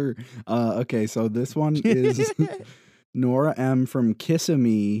 Joker, Joker. Okay, so this one is Nora M from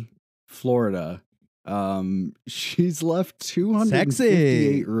Kissimmee, Florida. She's left 258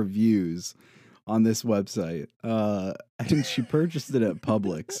 Sexy. reviews on this website. And she purchased it at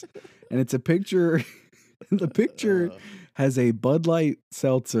Publix. And it's a picture. The picture has a Bud Light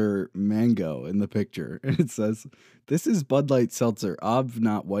Seltzer mango in the picture. And it says, "This is Bud Light Seltzer,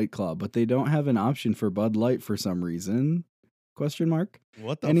 not White Claw, but they don't have an option for Bud Light for some reason?" Question mark.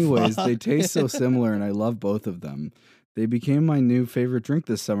 What the Anyways, fuck? they taste so similar and I love both of them. They became my new favorite drink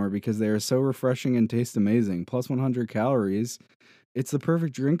this summer because they are so refreshing and taste amazing. Plus 100 calories. It's the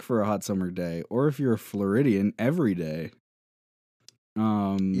perfect drink for a hot summer day, or if you're a Floridian, every day.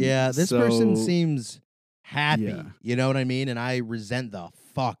 Yeah, this person so- seems happy. Yeah. You know what I mean? And I resent the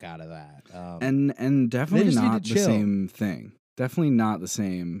fuck out of that. and definitely just need to not the chill. same thing. Definitely not the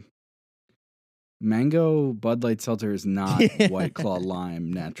same. Mango Bud Light Seltzer is not White Claw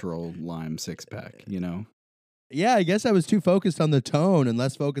lime, natural lime 6-pack, you know? Yeah, I guess I was too focused on the tone and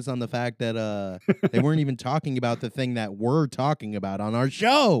less focused on the fact that they weren't even talking about the thing that we're talking about on our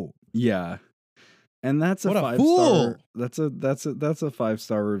show. Yeah. And that's a What a 5-star. fool. That's a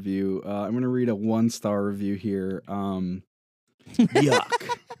 5-star review. I'm gonna read a 1-star review here. Yuck.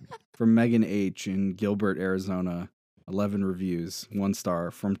 From Megan H in Gilbert, Arizona. 11 reviews, 1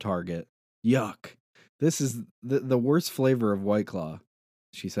 star from Target. Yuck. This is the worst flavor of White Claw,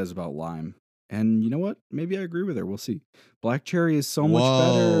 she says about lime. And you know what? Maybe I agree with her. We'll see. Black cherry is so much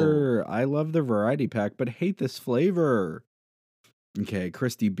better. I love the variety pack, but hate this flavor. Okay,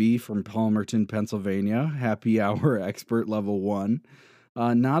 Christy B from Palmerton, Pennsylvania. Happy hour expert level 1.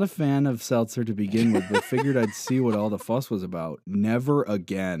 Not a fan of seltzer to begin with, but figured I'd see what all the fuss was about. Never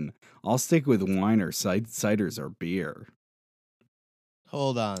again. I'll stick with wine or ciders or beer.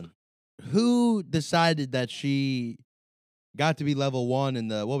 Hold on. Who decided that she got to be level 1 in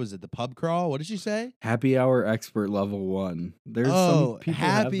the, what was it, the pub crawl? What did she say? Happy hour expert level 1. There's Oh, some people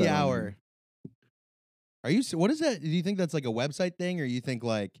have happy that on hour. here. Are you? What is that? Do you think that's like a website thing, or you think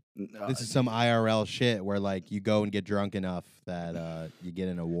like this is some IRL shit where like you go and get drunk enough that you get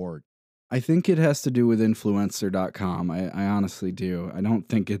an award? I think it has to do with influencer.com. I honestly do. I don't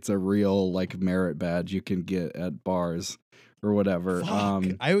think it's a real like merit badge you can get at bars or whatever. Fuck.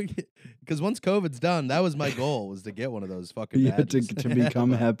 Because once COVID's done, that was my goal, was to get one of those fucking yeah, badges. to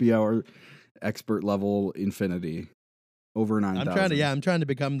become happy hour expert level infinity over 9,000. I'm trying to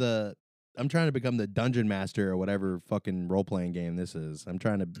become the dungeon master or whatever fucking role playing game this is. I'm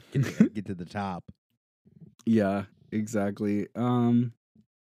trying to get to the top. Yeah, exactly.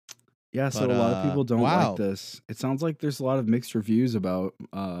 Yeah, so But, a lot of people don't wow. like this. It sounds like there's a lot of mixed reviews about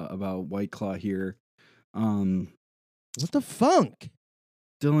White Claw here. What the funk?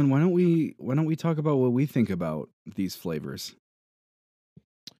 Dylan, why don't we talk about what we think about these flavors?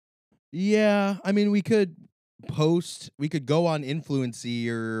 Yeah, I mean we could go on Influency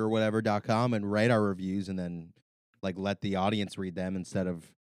or whatever.com and write our reviews and then like let the audience read them instead of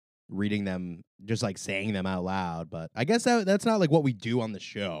reading them, just like saying them out loud. But I guess that's not like what we do on the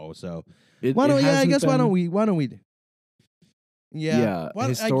show. So why don't we? Yeah.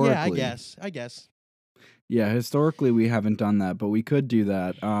 Historically. I guess. Yeah, historically we haven't done that, but we could do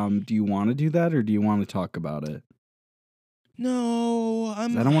that. Do you want to do that, or do you want to talk about it? No, I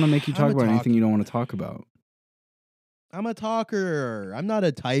don't want to make you talk about anything you don't want to talk about. I'm a talker. I'm not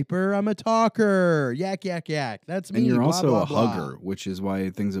a typer. I'm a talker. Yak, yak, yak. That's me. And you're blah, also blah, a blah. hugger, which is why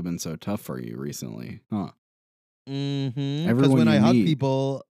things have been so tough for you recently. Huh. Mm-hmm. Because Everyone when you I hug meet-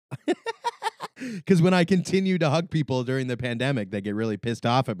 people, because when I continue to hug people during the pandemic, they get really pissed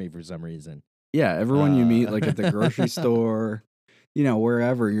off at me for some reason. Yeah, everyone you meet, like at the grocery store,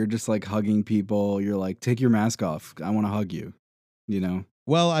 wherever, you're just like hugging people. You're like, take your mask off. I want to hug you.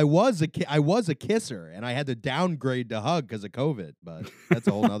 Well, I was a kisser, and I had to downgrade to hug because of COVID, but that's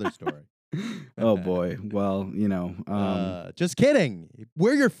a whole nother story. Oh boy. Well, Just kidding.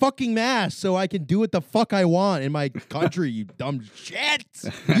 Wear your fucking mask so I can do what the fuck I want in my country, you dumb shit.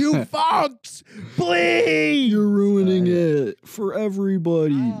 You fucks, please. you're ruining it for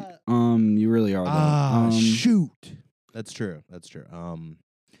everybody. You really are. Though. Shoot. That's true.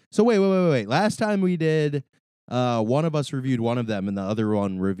 So wait. Last time we did, one of us reviewed one of them, and the other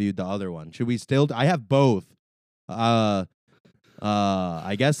one reviewed the other one. Should we still? I have both. I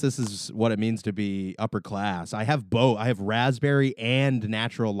guess this is what it means to be upper class. I have both. I have raspberry and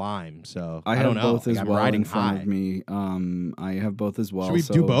natural lime. So I don't have know. both as I'm well riding in front high. of me. I have both as well. Should we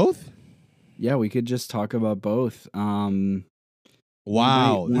do both? Yeah, we could just talk about both.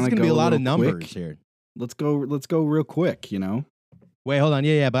 Wow, might this is wanna gonna be go a a lot of little numbers quick. here. Let's go real quick, Wait, hold on.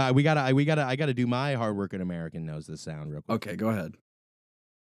 Yeah, but I gotta do my hardworking American knows this sound real quick. Okay, go ahead.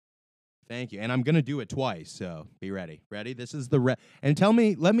 Thank you. And I'm gonna do it twice, so be ready. Ready? This is the and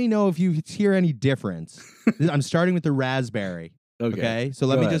let me know if you hear any difference. I'm starting with the raspberry. Okay. So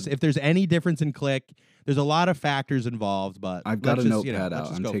let go me ahead. just, if there's any difference in click, there's a lot of factors involved, but I've got let's a just, notepad let's out.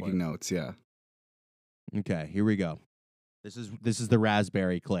 just I'm go for taking it. notes, yeah. Okay, here we go. This is the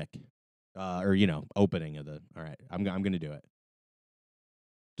raspberry click. Or opening of the. All right. I'm gonna do it.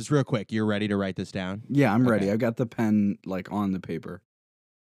 Just real quick, you're ready to write this down? Yeah, I'm ready. Okay. I got the pen like on the paper.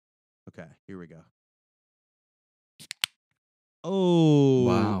 Okay, here we go. Oh,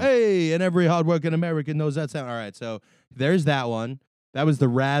 Wow. Hey, and every hardworking American knows that sound. All right, so there's that one. That was the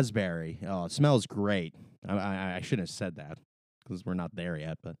raspberry. Oh, it smells great. I shouldn't have said that because we're not there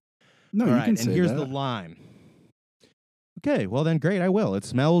yet. But No, all you right, can and say here's that. the lime. Okay, well then, great. I will. It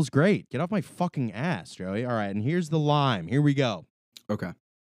smells great. Get off my fucking ass, Joey. All right, and here's the lime. Here we go. Okay.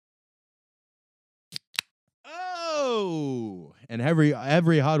 Oh, and every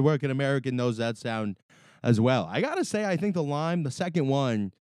hardworking American knows that sound. as well. I gotta say, I think the lime, the second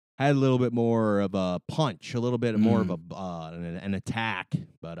one, had a little bit more of a punch, a little bit more of an attack.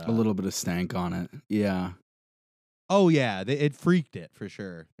 But A little bit of stank on it. Yeah. oh yeah, it freaked it for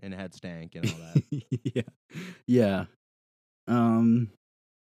sure, and it had stank and all that. Yeah. Yeah. Um.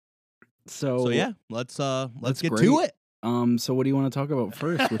 So yeah, let's that's get great. to it. So what do you want to talk about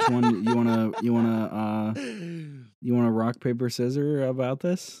first? Which one you wanna rock paper scissors about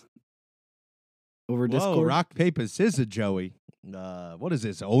this over Whoa, Discord? rock paper scissors, Joey. What is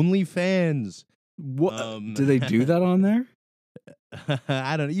this? OnlyFans? What do Um, they do that on there?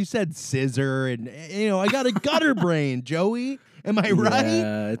 I don't know. You said scissor, and I got a gutter brain, Joey. Am I right?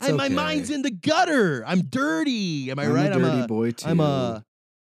 Yeah, it's My mind's in the gutter. I'm dirty. Am I I'm right? a dirty boy too.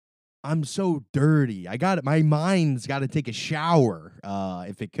 I'm so dirty. I got it. My mind's got to take a shower.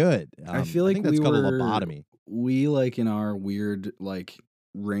 If it could. I feel like think that's we called a were lobotomy. we like in our weird like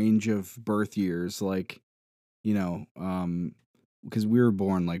range of birth years, like because we were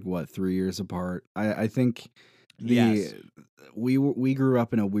born like what 3 years apart. I think Yes. we grew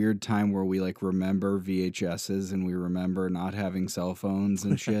up in a weird time where we like remember VHSs and we remember not having cell phones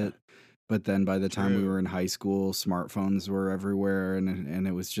and shit. But then by the time we True. were in high school, smartphones were everywhere, and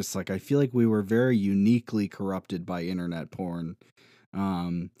it was just like I feel like we were very uniquely corrupted by internet porn,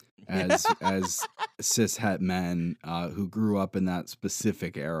 as cishet men who grew up in that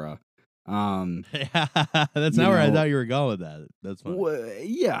specific era. That's you not where I know, thought you were going with that. That's fine.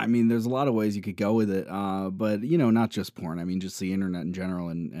 Yeah, I mean, there's a lot of ways you could go with it, but not just porn. I mean, just the internet in general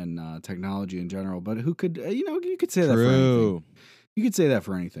and technology in general. But who could, you could say that for anything. True. You could say that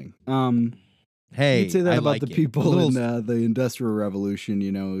for anything. Hey, you could say that I about like the it. people A little in the Industrial Revolution.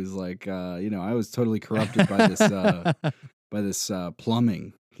 Who's like, I was totally corrupted by this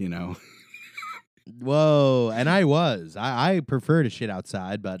plumbing. Whoa, and I was. I prefer to shit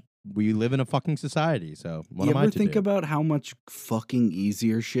outside, but we live in a fucking society, so what You am I ever to think do? about how much fucking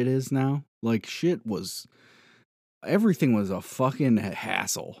easier shit is now? Like everything was a fucking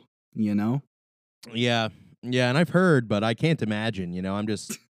hassle. Yeah, and I've heard, but I can't imagine. I'm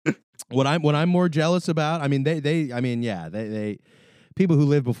just what I'm more jealous about. I mean, they people who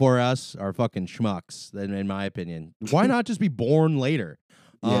lived before us are fucking schmucks. In my opinion, why not just be born later?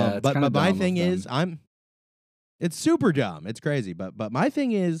 Yeah, it's but kinda my dumb thing of is, it's super dumb. It's crazy. But my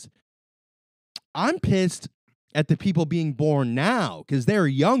thing is, I'm pissed at the people being born now because they're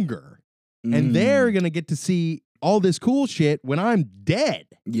younger and they're gonna get to see all this cool shit when I'm dead.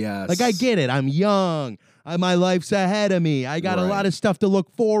 Yes. Like, I get it. I'm young. My life's ahead of me. I got a lot Right. of stuff to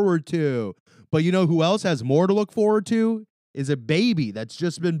look forward to. But you know who else has more to look forward to? Is a baby that's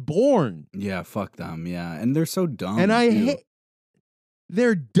just been born. Yeah, fuck them. Yeah, and they're so dumb. And I too. hate.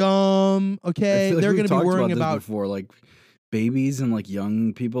 They're dumb. I Okay, feel like they're we've going to be talked worrying this about. before, like babies and like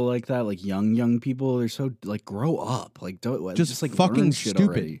young people like that, like young people. They're so like grow up, like don't Just like fucking learn shit stupid.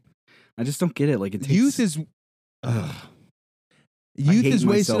 already. I just don't get it. Like it takes Youth is. I Youth hate is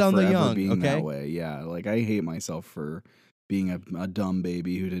wasted myself on for the ever young. being Okay. that way. Yeah, like I hate myself for being a dumb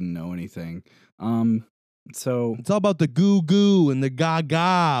baby who didn't know anything. So It's all about the goo goo and the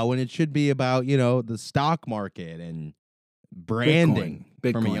gaga when it should be about the stock market and branding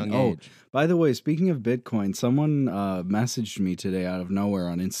from a Bitcoin. young Oh, age. by the way, speaking of Bitcoin, someone messaged me today out of nowhere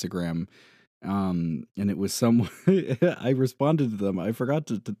on Instagram. And it was someone I responded to them. I forgot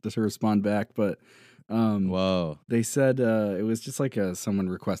to respond back, but Whoa. they said it was just like someone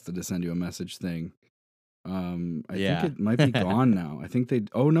requested to send you a message thing. I Yeah. think it might be gone now. I think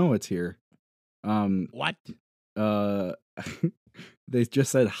oh no, it's here. What? They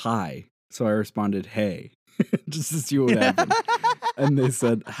just said hi. So I responded, hey, just to see what happened. And they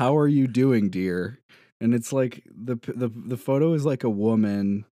said, how are you doing, dear? And it's like the photo is like a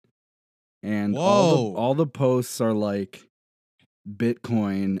woman, and Whoa. all the posts are like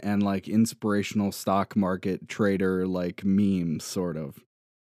Bitcoin and like inspirational stock market trader like memes, sort of.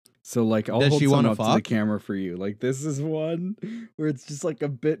 So like I'll Does hold she some wanna up to the fuck? camera for you. Like this is one where it's just like a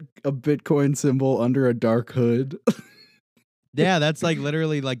Bitcoin symbol under a dark hood. Yeah, that's like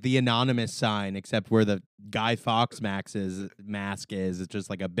literally like the anonymous sign, except where the Guy Fawkes mask is. It's just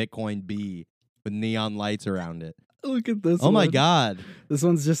like a Bitcoin bee with neon lights around it. Look at this. Oh my one. God. This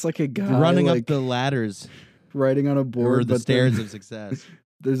one's just like a guy Running like, up the ladders writing on a board, or the but stairs then of success.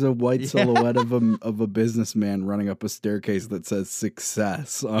 there's a white Yeah. silhouette of a businessman running up a staircase that says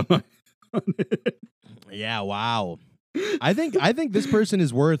success on it. Yeah, wow. I think this person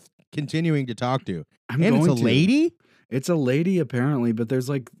is worth continuing to talk to. I'm And it's a going to. lady? It's a lady apparently, but there's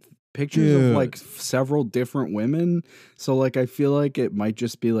like pictures of like several different women. So like I feel like it might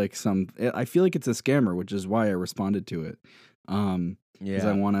just be like I feel like it's a scammer, which is why I responded to it. Because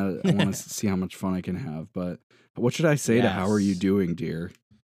I want to see how much fun I can have. But what should I say to how are you Yes. doing, dear?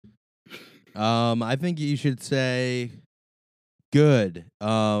 I think you should say good.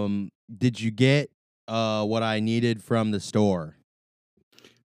 Did you get what I needed from the store?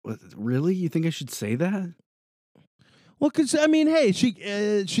 Really? You think I should say that? Well, because I mean, hey,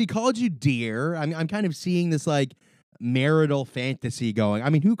 she called you dear. I'm kind of seeing this like marital fantasy going. I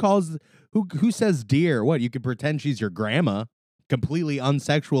mean, who says dear? What, you could pretend she's your grandma, completely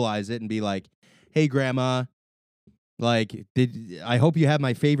unsexualize it, and be like, "Hey, grandma, like, I hope you have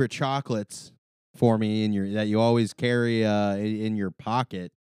my favorite chocolates for me that you always carry in your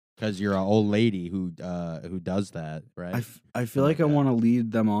pocket because you're an old lady who does that, right?" I feel Oh my like I God. want to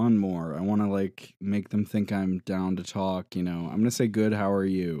lead them on more. I want to like make them think I'm down to talk. You know, I'm gonna say good. How are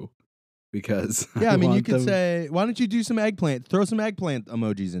you? Because Yeah, I mean, you want could them- say, "Why don't you do some eggplant? Throw some eggplant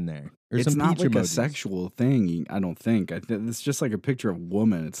emojis in there, or it's some not peach like a emojis." sexual thing. I don't think. It's just like a picture of a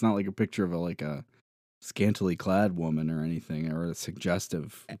woman. It's not like a picture of like a scantily clad woman or anything, or a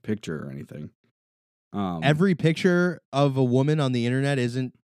suggestive picture or anything. Every picture of a woman on the internet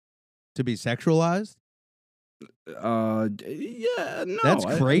isn't to be sexualized. Yeah, no, That's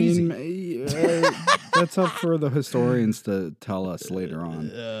crazy. That's up for the historians to tell us later on.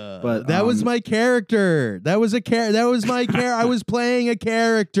 But that was my character. That was That was my character. I was playing a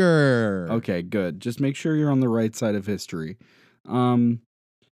character. Okay, good. Just make sure you're on the right side of history.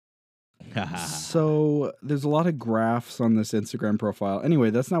 So there's a lot of graphs on this Instagram profile. Anyway,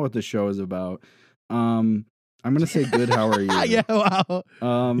 that's not what the show is about. I'm gonna say good. How are you? Yeah. Wow.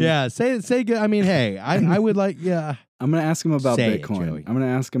 Yeah. Say good. I mean, hey, I would like. Yeah. I'm gonna ask him about Say it, Bitcoin. Joey. I'm gonna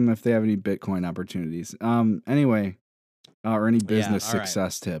ask him if they have any Bitcoin opportunities. Anyway, or any business all right.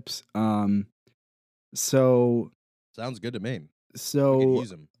 success tips. So Sounds good to me. We could so use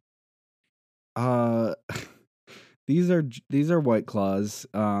them. these are White Claws.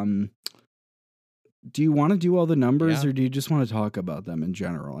 Do you want to do all the numbers, Yeah. or do you just want to talk about them in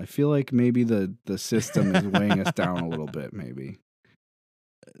general? I feel like maybe the system is weighing us down a little bit. Maybe.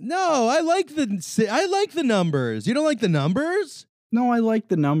 No, I like the numbers. You don't like the numbers? No, I like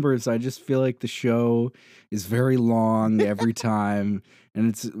the numbers. I just feel like the show is very long every time, and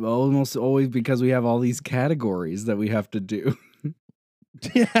it's almost always because we have all these categories that we have to do.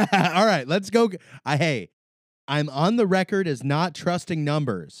 Yeah. All right, let's go. Hey, I'm on the record as not trusting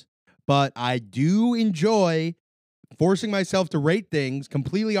numbers, but I do enjoy forcing myself to rate things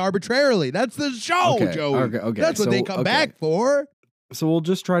completely arbitrarily. That's the show, Okay, Joey. okay, That's what they so- come okay. back for. So we'll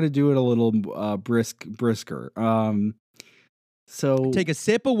just try to do it a little brisker. So Take a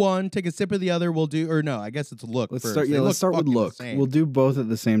sip of one, take a sip of the other. We'll do, or no, I guess it's look. let's first. start. They Yeah, look let's start with fucking the look. same. We'll do both at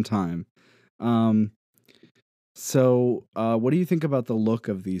the same time. So what do you think about the look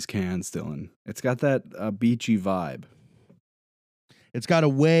of these cans, Dylan? It's got that beachy vibe. It's got a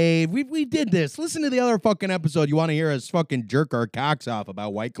wave. We did this. Listen to the other fucking episode. You want to hear us fucking jerk our cocks off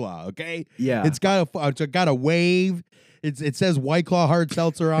about White Claw, okay? Yeah. It's got a wave. It says White Claw hard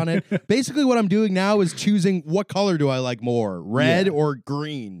seltzer on it. Basically, what I'm doing now is choosing what color do I like more, red Yeah. or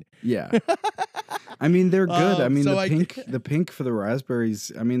green. Yeah. I mean, they're good. I mean, so the pink for the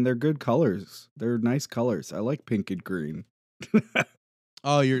raspberries. I mean, they're good colors. They're nice colors. I like pink and green.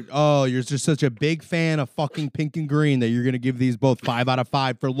 You're just such a big fan of fucking pink and green that you're gonna give these both 5 out of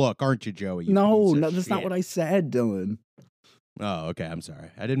 5 for look, aren't you, Joey? You No, piece of no, that's not shit. what I said, Dylan. Oh, okay. I'm sorry.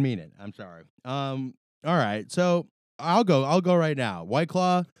 I didn't mean it. I'm sorry. All right. So I'll go right now. White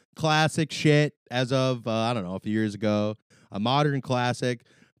Claw, classic shit. As of I don't know, a few years ago, a modern classic.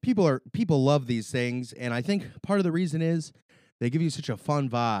 People love these things, and I think part of the reason is they give you such a fun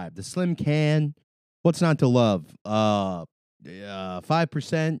vibe. The slim can, what's not to love?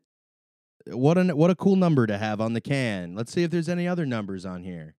 5%. What a cool number to have on the can. Let's see if there's any other numbers on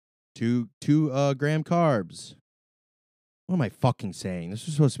here. 2 gram carbs. What am I fucking saying? This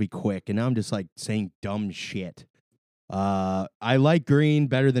was supposed to be quick, and now I'm just like saying dumb shit. I like green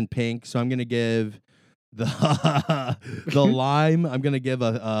better than pink, so I'm gonna give the the lime. I'm gonna give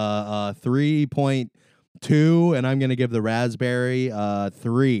a 3.2, and I'm gonna give the raspberry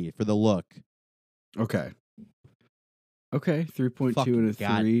 3 for the look. Okay. Okay, 3.2 and a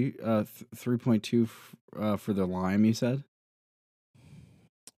Fucking 3. 3.2 for the lime, you said?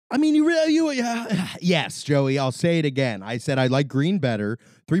 I mean, yes, Joey. I'll say it again. I said I like green better.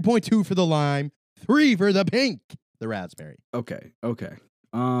 3.2 for the lime, 3 for the pink, the raspberry. Okay.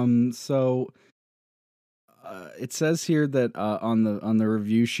 So it says here that on the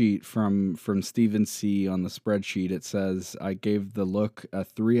review sheet from Stephen C on the spreadsheet, it says I gave the look a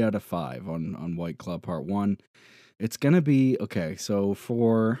 3 out of 5 on White Claw Part 1. It's gonna be okay. So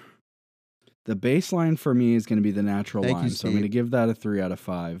for The baseline for me is going to be the natural Thank you, lime, so I'm going to Steve. give that a 3 out of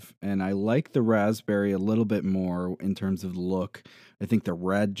 5. And I like the raspberry a little bit more in terms of the look. I think the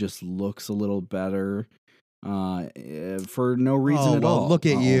red just looks a little better for no reason Oh, at well, all. look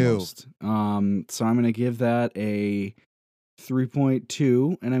at you. Almost. So I'm going to give that a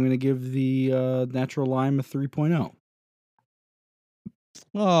 3.2, and I'm going to give the natural lime a 3.0.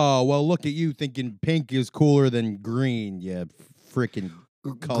 Oh, well, look at you thinking pink is cooler than green, you freaking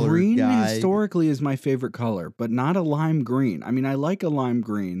colored Green guy. historically is my favorite color, but not a lime green. I mean, I like a lime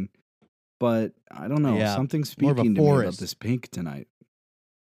green, but I don't know. Yeah, Something's more of a speaking to me about forest. this pink tonight.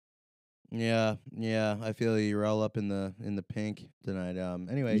 Yeah, I feel you're all up in the pink tonight.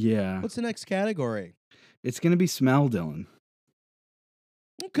 Anyway, Yeah. what's the next category? It's going to be smell, Dylan.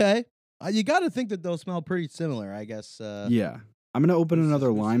 Okay, you got to think that they'll smell pretty similar, I guess. Yeah. I'm going to open this is another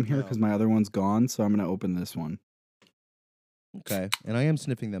good to lime here know. because my other one's gone, so I'm going to open this one. Okay, and I am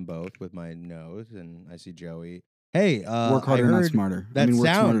sniffing them both with my nose, and I see Joey. Hey, Work I harder, not heard smarter. that I mean, work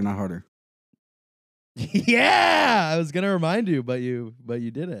smarter, sound. not harder. Yeah, I was gonna remind you, but you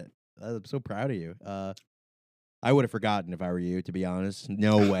did it. I'm so proud of you. I would have forgotten if I were you, to be honest.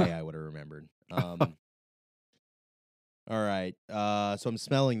 No way I would have remembered. All right. So I'm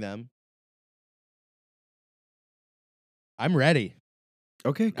smelling them. I'm ready.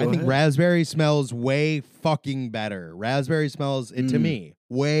 Okay, go I think ahead. raspberry smells way fucking better. Raspberry smells to me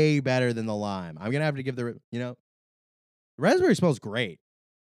way better than the lime. I'm gonna have to give the raspberry smells great.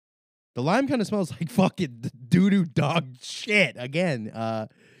 The lime kind of smells like fucking doo-doo dog shit. Again,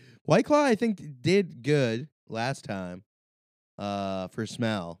 White Claw I think did good last time for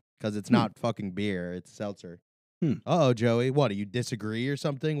smell because it's not fucking beer, it's seltzer. Uh-oh, Joey. What, do you disagree or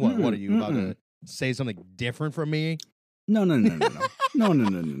something? What are you about to say something different from me? No. No.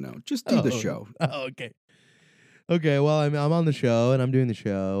 Just do the show. Oh, okay. Okay, well, I'm on the show and I'm doing the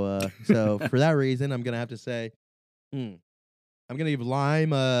show. So for that reason, I'm gonna have to say, I'm gonna give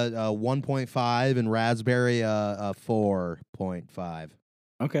lime a 1.5 and raspberry a 4.5.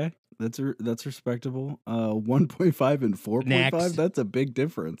 Okay, that's respectable. 1.5 and 4.5. Next. That's a big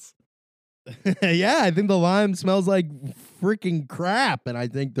difference. Yeah, I think the lime smells like freaking crap, and I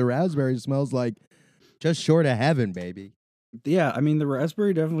think the raspberry smells like just short of heaven, baby. Yeah, I mean the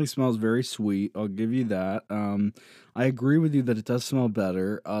raspberry definitely smells very sweet. I'll give you that. I agree with you that it does smell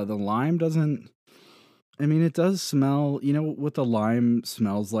better. The lime doesn't. I mean, it does smell. You know what the lime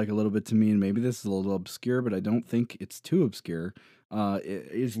smells like a little bit to me, and maybe this is a little obscure, but I don't think it's too obscure.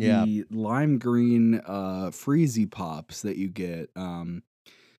 Is the lime green freezy pops that you get.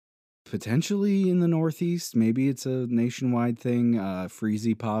 Potentially in the Northeast, maybe it's a nationwide thing.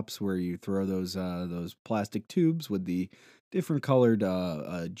 Freezy pops, where you throw those plastic tubes with the different colored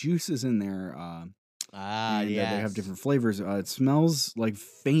juices in there. And they have different flavors. It smells like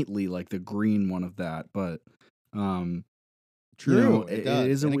faintly like the green one of that, but True, you know, it it does.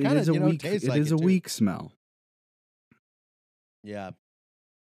 is a And it it kinda, is a weak tastes it like is it a too. weak smell. Yeah.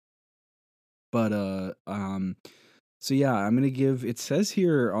 But so yeah, I'm gonna give. It says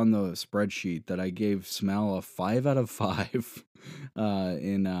here on the spreadsheet that I gave smell a 5 out of 5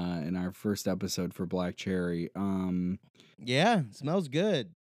 in our first episode for Black Cherry. Yeah, smells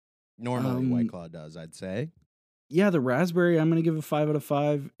good. Normally, White Um, Claw does, I'd say. Yeah, the raspberry I'm gonna give a 5 out of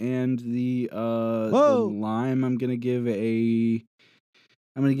 5, and the Whoa! lime I'm gonna give a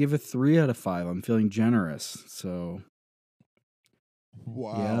 3 out of 5. I'm feeling generous, so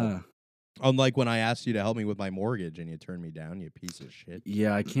Wow. yeah. Unlike when I asked you to help me with my mortgage and you turned me down, you piece of shit.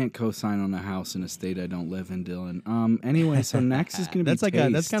 Yeah, I can't co-sign on a house in a state I don't live in, Dylan. Anyway, so next is gonna be That's like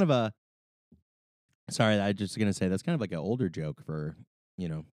that's taste. kind of a. Sorry, I just gonna say that's kind of like an older joke for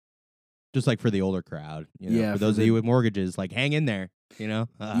just like for the older crowd. Yeah, for for those the- of you with mortgages, like hang in there.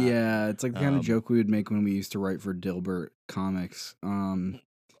 Yeah, it's like the kind um, of joke we would make when we used to write for Dilbert Comics.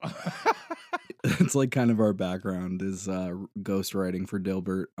 It's like kind of our background is ghost writing for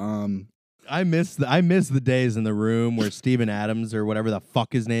Dilbert. I miss the days in the room where Steven Adams or whatever the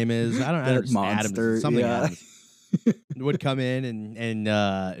fuck his name is. I don't That know. monster, Adams, something yeah. Adams. Would come in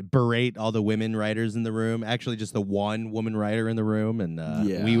and berate all the women writers in the room. Actually, just the one woman writer in the room, and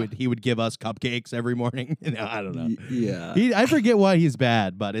Yeah. he would give us cupcakes every morning. I don't know. Yeah. I forget why he's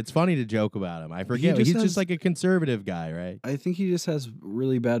bad, but it's funny to joke about him. I forget. just He's has- just like a conservative guy, right? I think he just has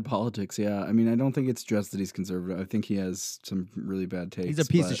really bad politics. Yeah, I mean, I don't think it's just that he's conservative. I think he has some really bad takes. He's a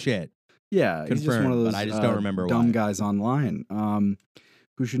piece but- of shit. Yeah, he's just one Confirmed, of those. but I just don't remember dumb why. guys online.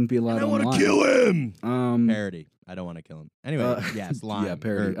 Who shouldn't be allowed I want online. to kill him. Parody. Parody. I don't want to kill him. Anyway, yes, lime. yeah,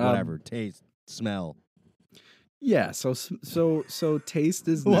 parody. Or whatever. Taste, smell. Yeah, so taste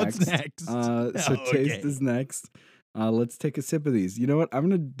is What's next. next? So Oh, taste okay. is next. Let's take a sip of these. You know what? I'm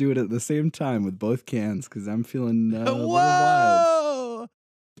gonna do it at the same time with both cans because I'm feeling a little wild. Whoa!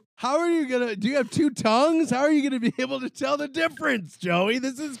 How are you gonna? Do you have two tongues? How are you gonna be able to tell the difference, Joey?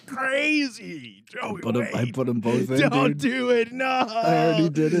 This is crazy, Joey. I put them both in. Don't dude. do it. No. I already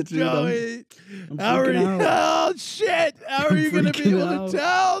did it, dude. Joey. I'm How are freaking you? out. Oh shit! How are I'm you gonna be freaking able out. to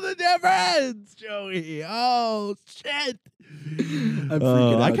tell the difference, Joey? Oh shit! I'm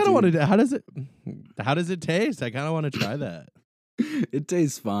freaking out. I kind of dude. want to. How does it taste? I kind of want to try that. It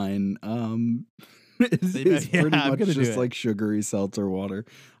tastes fine. It's Yeah, pretty I'm much gonna do just it. like sugary seltzer water.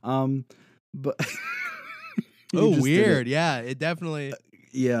 But you Oh, just did it. weird. Yeah, it definitely.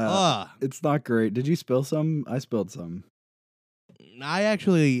 Yeah, it's not great. Did you spill some? I spilled some. I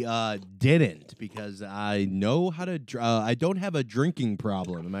actually didn't because I know how to. I don't have a drinking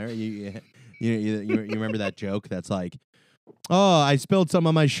problem. Am I right? You remember that joke? That's like, oh, I spilled some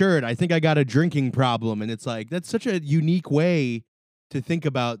on my shirt. I think I got a drinking problem, and it's like that's such a unique way to think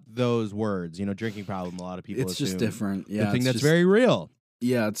about those words. Drinking problem. A lot of people. It's just assume different. Yeah, The thing it's that's just- very real.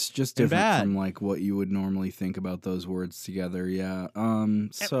 Yeah, it's just and different bad. from like what you would normally think about those words together. Yeah.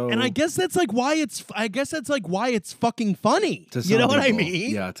 So And I guess that's like why it's. I guess that's like why it's fucking funny. to You know some what I people-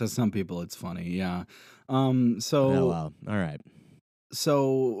 mean? Yeah, to some people it's funny. Yeah. Oh, So well. All right.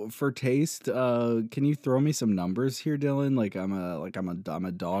 so for taste, can you throw me some numbers here, Dylan? Like I'm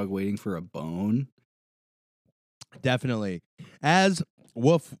a dog waiting for a bone. Definitely. As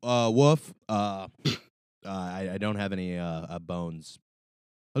woof. I don't have any bones.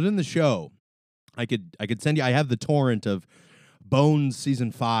 Other than the show, I could send you. I have the torrent of Bones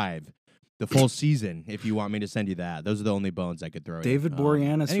season 5, the full season. If you want me to send you that, those are the only bones I could throw. David in.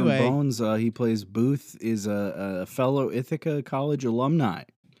 Boreanaz anyway, from Bones. He plays Booth. Is a fellow Ithaca College alum.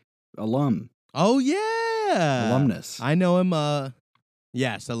 Oh yeah, Alumnus. I know him.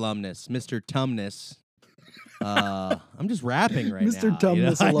 Yes, alumnus, Mr. Tumnus. I'm just rapping right Mr. now. you know?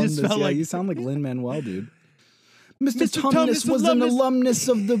 Tumnus I alumnus. just felt Yeah, like you sound like Lin Manuel, dude. Mr. Mr. Tumnus Tumnus was an alumnus. alumnus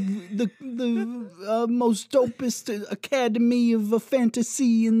of the most dopest academy of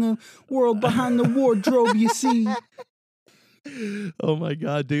fantasy in the world behind the wardrobe. You see, Oh my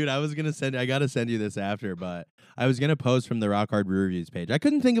god, dude! I gotta send you this after, but I was gonna post from the Rock Hard Brew Reviews page. I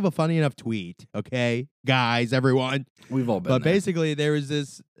couldn't think of a funny enough tweet. Okay, guys, everyone. we've all been But there. basically, there was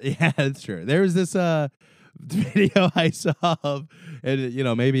this. Yeah, that's true. There was this video I saw of, and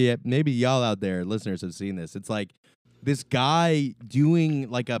maybe y'all out there, listeners, have seen this. It's like this guy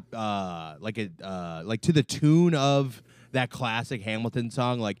doing like to the tune of that classic Hamilton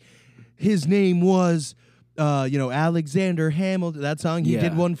song, like his name was. Alexander Hamilton. That song he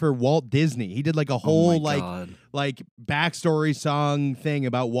did Yeah. one for Walt Disney. He did like a Oh whole my God. like backstory song thing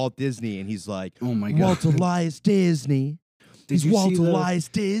about Walt Disney, and he's like, Oh my God. Walt Elias Disney. Did He's you Walt see the- Elias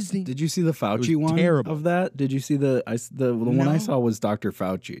Disney. Did you see the Fauci was one terrible. of that? Did you see the one I No. saw was Dr.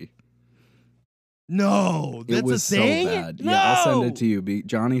 Fauci. No, that's It was a thing. so bad. No! Yeah, I'll send it to you.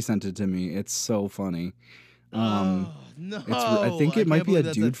 Johnny sent it to me. It's so funny. Oh, no, I think it might can't be a believe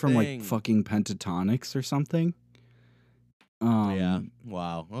that's dude from like thing. fucking Pentatonics or something. Yeah.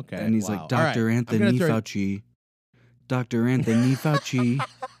 Wow. Okay. And he's wow. like, All right, Dr. I'm Anthony gonna throw- Fauci. Dr. Anthony Fauci.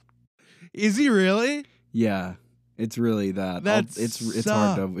 Is he really? Yeah. It's really that. That It's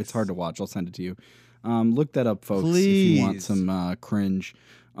hard sucks. to watch. I'll send it to you. Look that up, folks, if you want Please. some cringe.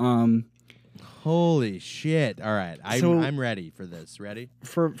 Holy shit! All right, So- I'm ready for this. Ready?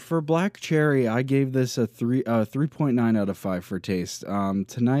 For Black Cherry, I gave this a 3.9 out of 5 for taste.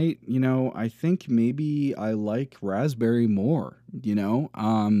 Tonight, I think maybe I like raspberry more.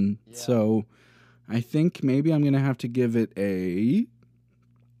 So I think maybe I'm gonna have to give it a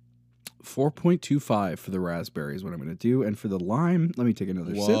 4.25 for the raspberry is what I'm gonna do, and for the lime, let me take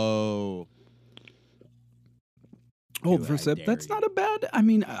another sip. Whoa! Hold Do for a I sip. dare That's you. not a bad. I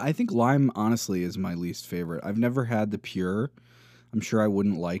mean, I think lime honestly is my least favorite. I've never had the pure. I'm sure I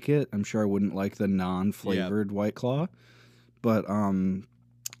wouldn't like it. I'm sure I wouldn't like the non-flavored White Claw. But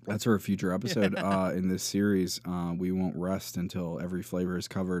that's for a future episode in this series. We won't rest until every flavor is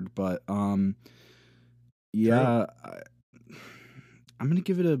covered. But yeah, I'm gonna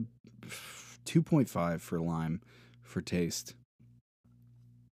give it a 2.5 for lime for taste.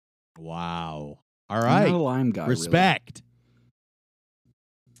 Wow! All I'm right, not a lime guy. really. respect.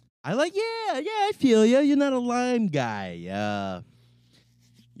 I like. Yeah. I feel you. You're not a lime guy.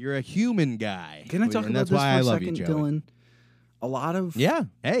 You're a human guy. Can I talk and about that's this why for I a love second, you, Joey. Dylan? A lot of Yeah.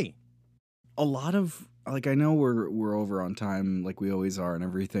 Hey. a lot of like I know we're over on time like we always are and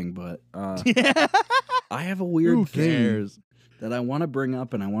everything, but I have a weird Who thing cares? that I want to bring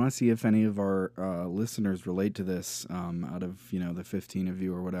up, and I want to see if any of our listeners relate to this. Out of the 15 of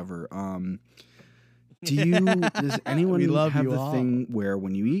you or whatever, Does anyone love have you the all. thing where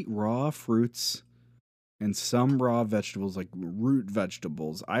when you eat raw fruits and some raw vegetables, like root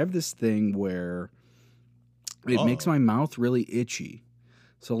vegetables, I have this thing where it makes Uh-oh. my mouth really itchy.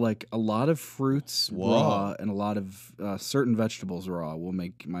 So, like, a lot of fruits raw Whoa. and a lot of certain vegetables raw will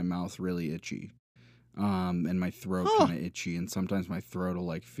make my mouth really itchy, and my throat Huh. kind of itchy, and sometimes my throat will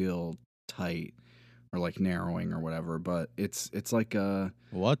like feel tight or like narrowing or whatever. But it's like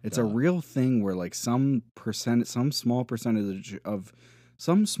What? it's a real thing where like some small percentage of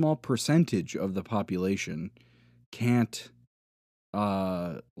the population can't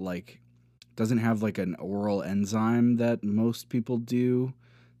like doesn't have like an oral enzyme that most people do,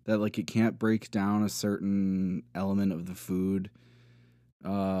 that like it can't break down a certain element of the food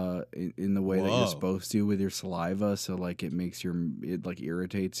in the way that you're Whoa. supposed to with your saliva, so like it like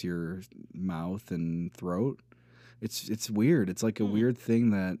irritates your mouth and throat. It's weird. It's like a weird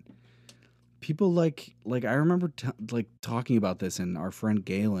thing that people like I remember like talking about this, and our friend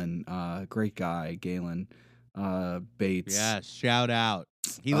Galen, great guy Galen Bates. Yeah, shout out.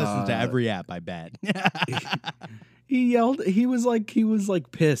 He listens to every app, I bet. He yelled. He was like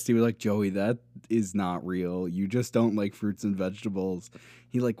pissed. He was like, Joey, that is not real. You just don't like fruits and vegetables.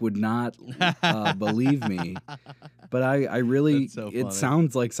 He like would not believe me. But I really, That's so it funny.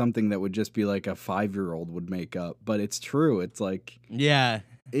 sounds like something that would just be like a 5-year-old would make up. But it's true. It's like, Yeah.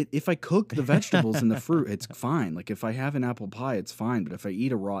 if I cook the vegetables and the fruit, it's fine. Like if I have an apple pie, it's fine. But if I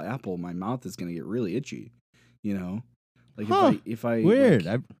eat a raw apple, my mouth is gonna get really itchy. You know, like Huh. if I Weird.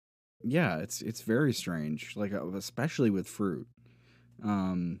 like, yeah, it's very strange. Like especially with fruit.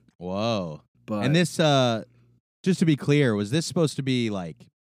 Whoa. But And this, just to be clear, was this supposed to be like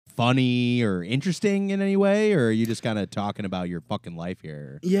funny or interesting in any way, or are you just kind of talking about your fucking life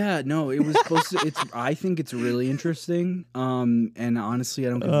here? yeah, no, it was supposed to. I think it's really interesting. And honestly, I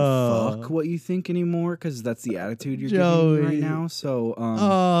don't give a fuck what you think anymore, because that's the attitude you're giving me right Joey. now. So,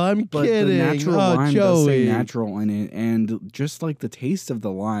 Oh, I'm but kidding. the natural Oh, lime does say Joey. natural in it, and just like the taste of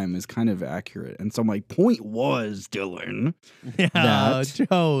the lime is kind of accurate. And so my point was, Dylan, Yeah, that-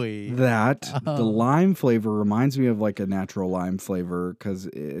 Joey. that the Oh. lime flavor reminds me of like a natural lime flavor, because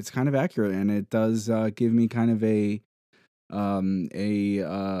it's kind of accurate, and it does give me kind of a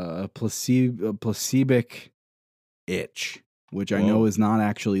placebic itch, which I know Whoa. is not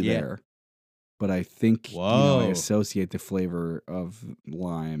actually Yeah. there, but I think I Whoa. associate the flavor of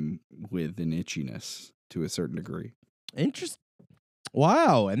lime with an itchiness to a certain degree. Interesting.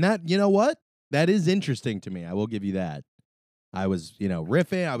 Wow. And that, you know what? That is interesting to me. I will give you that. I was,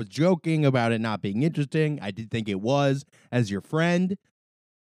 riffing. I was joking about it not being interesting. I did think it was, as your friend.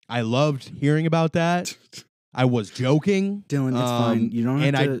 I loved hearing about that. I was joking. Dylan, it's fine. You don't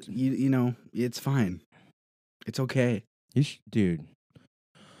have and to. You know, it's fine. It's okay. Dude.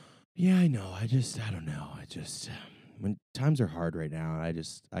 Yeah, I know. I don't know. When times are hard right now,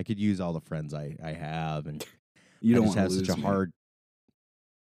 I could use all the friends I have, and You don't I just want have to lose such a me. hard.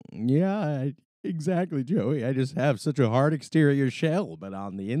 Yeah, exactly, Joey. I just have such a hard exterior shell, but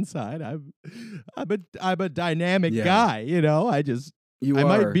on the inside, I'm a dynamic Yeah. guy. I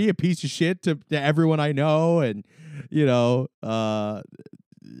might be a piece of shit to everyone I know, and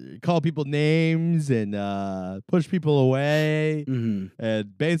call people names and push people away, Mhm.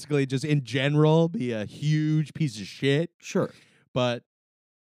 and basically just in general be a huge piece of shit. Sure. But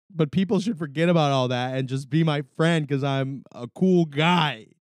people should forget about all that and just be my friend because I'm a cool guy.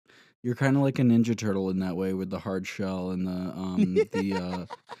 You're kind of like a Ninja Turtle in that way, with the hard shell and the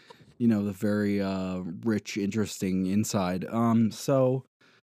the very rich, interesting inside. So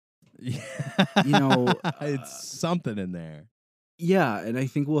it's something in there. yeah, and I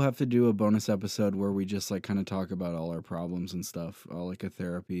think we'll have to do a bonus episode where we just like kind of talk about all our problems and stuff, like a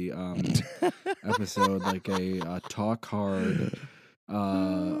therapy episode, like a talk hard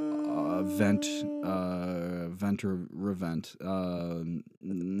vent or revent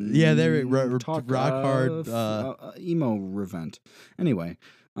Yeah, there talk rock hard. emo revent. Anyway,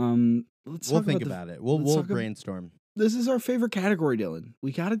 let's We'll talk think about about it. We'll let's talk ab- brainstorm. this is our favorite category, Dylan.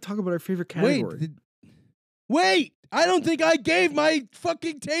 We got to talk about our favorite category. Wait! I don't think I gave my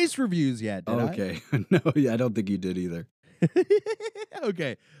fucking taste reviews yet. Did I? Okay. No, I don't think you did either.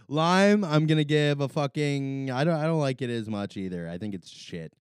 Okay, lime. I'm gonna give a fucking. I don't like it as much either. I think it's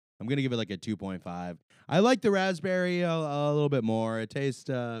shit. I'm gonna give it like a 2.5. I like the raspberry a little bit more. It tastes.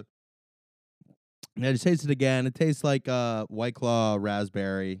 I just taste it again. It tastes like White Claw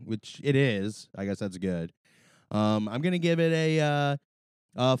raspberry, which it is. I guess that's good. I'm gonna give it a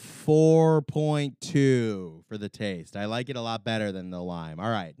 4.2 for the taste. I like it a lot better than the lime. All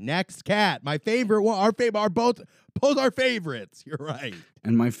right, next cat. My favorite one. Our favorite are both our favorites. You're right.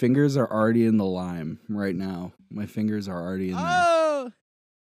 And my fingers are already in the lime right now. My fingers are already in there. Oh,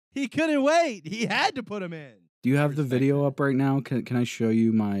 he couldn't wait. He had to put them in. Do you have the Respect video it. up right now? Can I show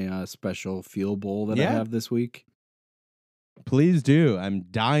you my special feel bowl that I Yeah. have this week? Please do. I'm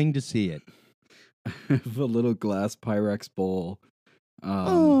dying to see it. I have a little glass Pyrex bowl.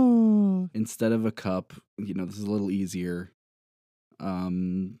 Oh. Instead of a cup, this is a little easier.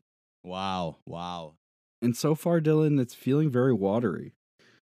 Wow. And so far, Dylan, it's feeling very watery,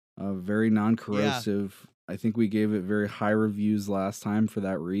 very non-corrosive. I think we gave it very high reviews last time for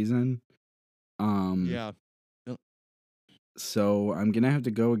that reason. Yeah. So I'm gonna have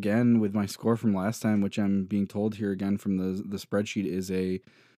to go again with my score from last time, which I'm being told here again from the spreadsheet is a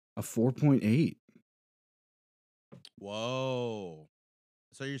 4.8. Whoa.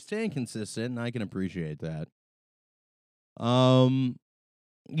 So you're staying consistent, and I can appreciate that.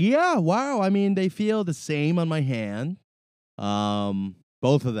 Yeah, wow. I mean, they feel the same on my hand.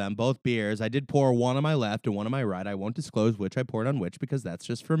 Both of them, both beers. I did pour one on my left and one on my right. I won't disclose which I poured on which because that's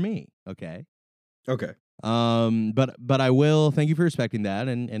just for me. Okay. Okay. But I will thank you for respecting that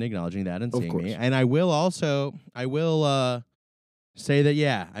and acknowledging that and Of seeing me. course. And I will say that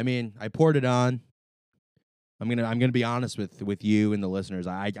yeah, I mean, I poured it on. I'm gonna be honest with you and the listeners.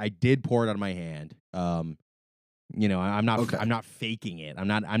 I did pour it on my hand. I'm not Okay. I'm not faking it. I'm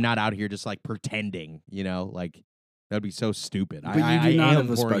not out here just like pretending, like that'd be so stupid. But you I do not am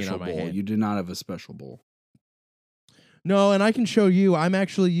have a pouring it special on my bowl. hand. You do not have a special bowl. No, and I can show you. I'm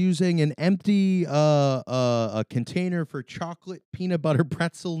actually using an empty a container for chocolate peanut butter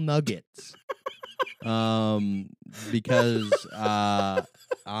pretzel nuggets. Because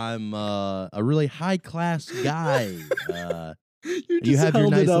I'm a really high class guy. You have your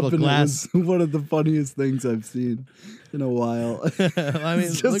held nice it up little and glass- it was one of the funniest things I've seen in a while. I mean,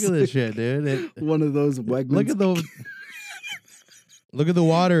 It's look just at this like shit, dude. one of those Wegmans. Look at the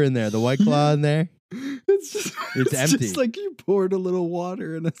water in there. The White Claw in there. It's empty. just like you poured a little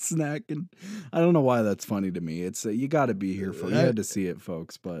water in a snack, and I don't know why that's funny to me. It's you got to be here for you had to see it,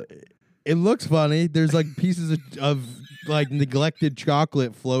 folks. But It looks funny. There's like pieces of like neglected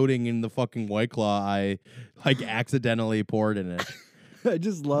chocolate floating in the fucking White Claw. I like accidentally poured in it. I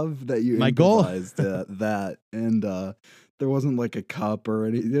just love that you My goal- improvised that, and there wasn't like a cup or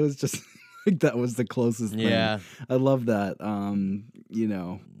anything. It was just like that was the closest thing. Yeah, I love that.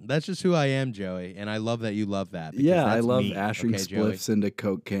 that's just who I am, Joey, and I love that you love that. because Yeah, I that's love me, ashing okay, Joey? spliffs into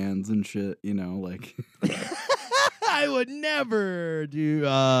Coke cans and shit. Like I would never do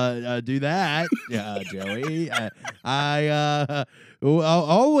that, Joey. I'll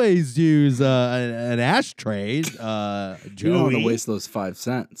always use an ashtray, Joey. you don't want to waste those 5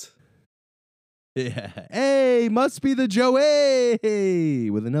 cents. Yeah. Hey, must be the Joey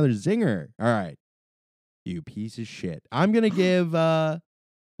with another zinger. All right. You piece of shit. I'm going to give,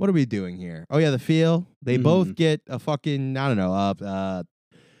 what are we doing here? Oh, yeah, the feel. They both get a fucking, I don't know,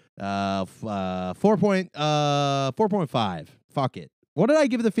 4.5. Fuck it. What did I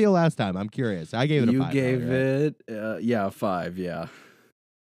give the feel last time? I'm curious. I gave it a 5. You gave right? it 5, yeah.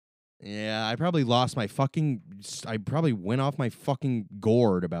 Yeah, I probably lost my fucking. I probably went off my fucking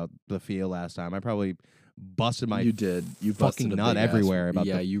gourd about the feel last time. I probably busted my. You did. You fucking busted a nut big ass- everywhere about.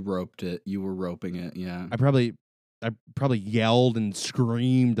 Yeah, you roped it. You were roping it. Yeah. I probably yelled and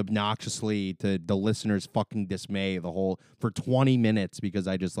screamed obnoxiously to the listeners' fucking dismay for 20 minutes because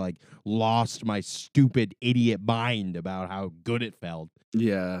I just like lost my stupid idiot mind about how good it felt.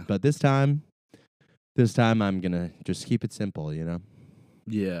 Yeah. But this time I'm gonna just keep it simple.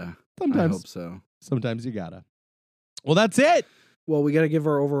 Yeah. I Sometimes, hope so. sometimes you gotta. Well, that's it. Well, we got to give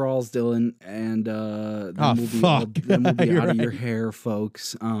our overalls, Dylan, and then Oh, we'll be fuck. then we'll be You're out of your right. hair,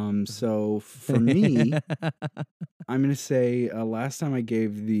 folks. So for me, I'm gonna say last time I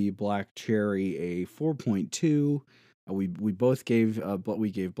gave the black cherry a 4.2. We both gave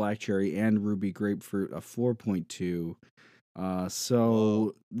black cherry and ruby grapefruit a 4.2. So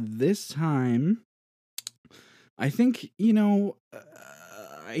Whoa. this time, I think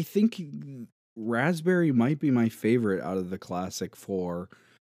I think raspberry might be my favorite out of the classic 4.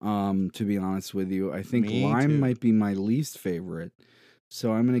 To be honest with you, I think Me lime too. might be my least favorite.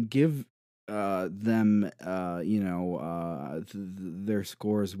 So I'm gonna give them their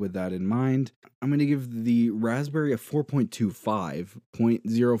scores with that in mind. I'm gonna give the raspberry a 4.25,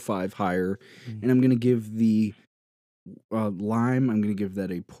 0.05 higher, and I'm gonna give the lime. I'm gonna give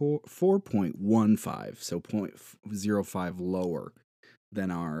that a 4.15, so 0.05 lower than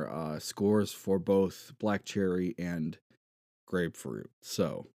our scores for both black cherry and grapefruit.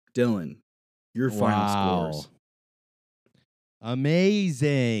 So, Dylan, your final scores.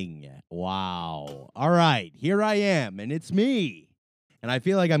 Amazing. Wow. All right, here I am, and it's me. And I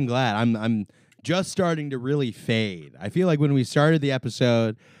feel like I'm glad. I'm just starting to really fade. I feel like when we started the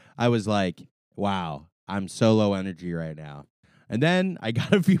episode, I was like, wow, I'm so low energy right now. And then I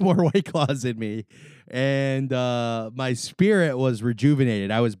got a few more White Claws in me, and my spirit was rejuvenated.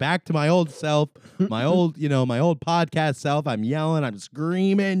 I was back to my old self, my old podcast self. I'm yelling, I'm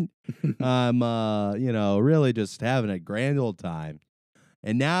screaming, I'm really just having a grand old time.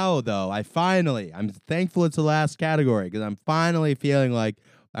 And now, though, I'm thankful it's the last category because I'm finally feeling like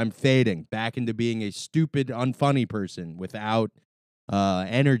I'm fading back into being a stupid, unfunny person without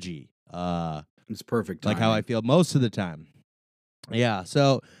energy. It's perfect. Like how I feel most of the time. Yeah.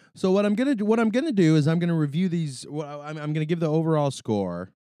 So what I'm gonna do is I'm gonna review these. I'm gonna give the overall score.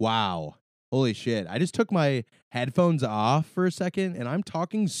 Wow. Holy shit. I just took my headphones off for a second and I'm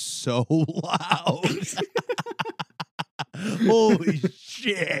talking so loud. Holy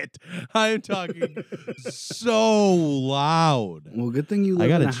shit. I'm talking so loud. Well, good thing you I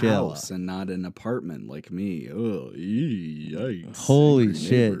live in gotta a chill. house and not an apartment like me. Oh, yikes. Holy Angry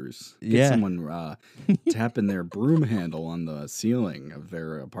shit. neighbors. Get Yeah. someone tapping their broom handle on the ceiling of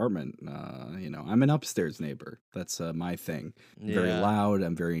their apartment. I'm an upstairs neighbor. That's my thing. Very Yeah. loud.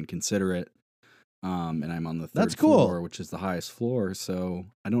 I'm very inconsiderate. And I'm on the third That's cool. floor, which is the highest floor. So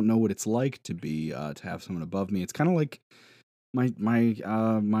I don't know what it's like to be to have someone above me. It's kind of like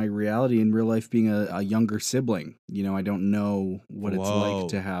my reality in real life being a younger sibling. I don't know what it's Whoa. like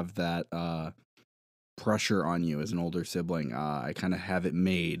to have that pressure on you as an older sibling. I kind of have it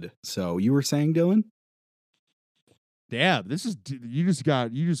made. So you were saying, Dylan? Damn, you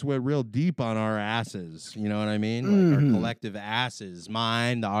just went real deep on our asses. You know what I mean? Like our Mhm. collective asses,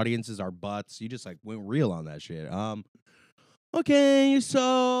 mine, the audience's, our butts. You just like went real on that shit. Okay,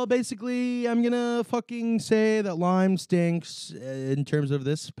 so basically, I'm gonna fucking say that lime stinks in terms of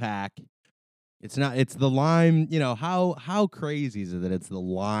this pack. It's the lime. How crazy is it that it's the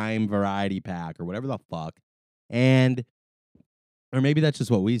lime variety pack or whatever the fuck, or maybe that's just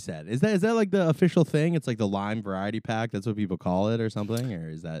what we said. Is that like the official thing? It's like the lime variety pack. That's what people call it, or something, or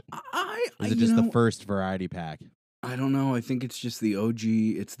is it just the first variety pack? I don't know. I think it's just the OG.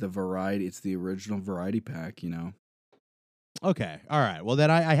 It's the variety. It's the original variety pack. Okay, all right. Well,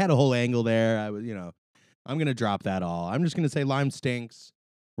 then I had a whole angle there. I'm gonna drop that all. I'm just gonna say lime stinks,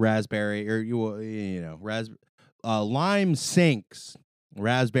 raspberry, or lime sinks,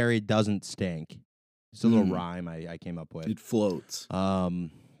 raspberry doesn't stink. It's a little rhyme I came up with. It floats.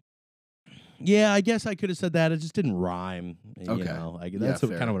 Yeah, I guess I could have said that. It just didn't rhyme. Okay. That's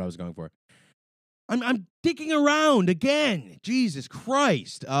fair. kind of what I was going for. I'm digging around again. Jesus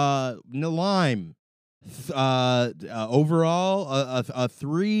Christ. Lime. Overall, a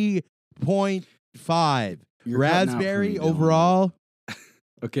 3.5. You're cutting out for Raspberry me, Dylan. overall.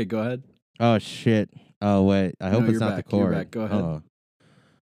 Okay, go ahead. Oh shit. Oh wait. I hope No, it's you're not back, the you're chord. back. Go ahead. Oh.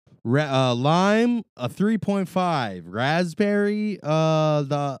 Lime a 3.5. Raspberry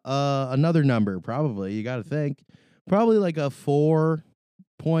another number probably. You got to think. Probably like a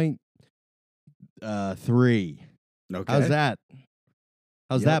 4.3. Okay. How's that?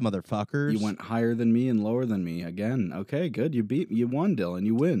 How's Yep. that, motherfuckers? You went higher than me and lower than me again. Okay, good. You won, Dylan.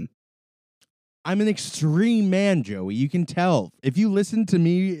 You win. I'm an extreme man, Joey. You can tell. If you listen to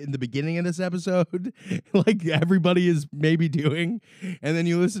me in the beginning of this episode, like everybody is maybe doing, and then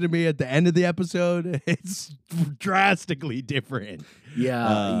you listen to me at the end of the episode, it's drastically different. Yeah.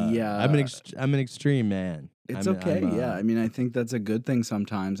 I'm an extreme man. It's I'm- okay. I'm, Yeah. I mean, I think that's a good thing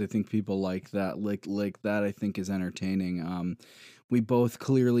sometimes. I think people like that. Like that, I think is entertaining. We both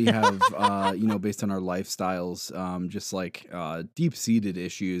clearly have, based on our lifestyles, just like deep-seated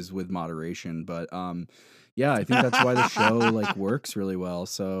issues with moderation. But yeah, I think that's why the show like works really well.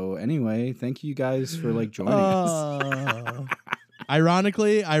 So anyway, thank you guys for like joining us.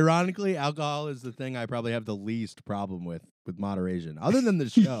 Ironically, alcohol is the thing I probably have the least problem with moderation, other than the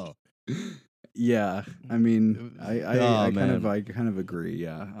show. Yeah, I mean, I man. kind of agree.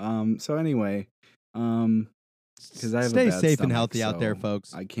 Yeah. So anyway, because I have Stay a bad safe and stomach, healthy out there, so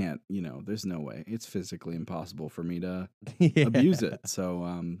folks. I can't. There's no way. It's physically impossible for me to Yeah. abuse it.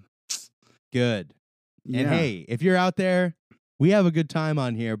 So Good. yeah. And hey, if you're out there, we have a good time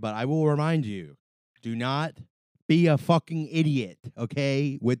on here, but I will remind you, do not be a fucking idiot,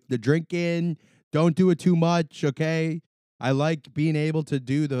 okay? With the drinking, don't do it too much, okay? I like being able to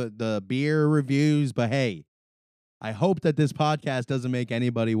do the beer reviews, but hey, I hope that this podcast doesn't make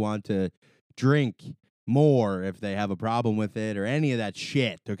anybody want to drink more if they have a problem with it or any of that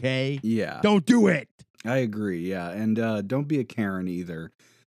shit, okay? Yeah. Don't do it. I agree. Yeah. And don't be a Karen either.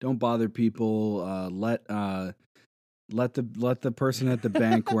 Don't bother people. Let the person at the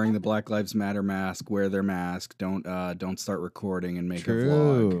bank wearing the Black Lives Matter mask wear their mask. Don't start recording and make True.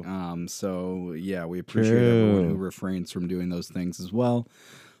 a vlog. So yeah, we appreciate everyone who True. refrains from doing those things as well.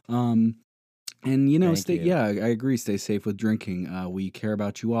 And Thank stay. you. Yeah, I agree. Stay safe with drinking. We care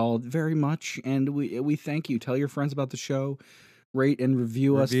about you all very much, and we thank you. Tell your friends about the show. Rate and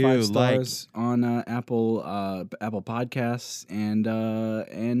review us 5 Review, stars on Apple Podcasts, and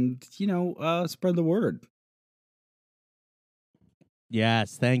spread the word.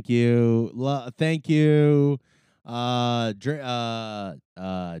 Yes, thank you. Thank you.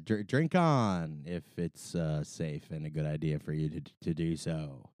 Drink on if it's safe and a good idea for you to do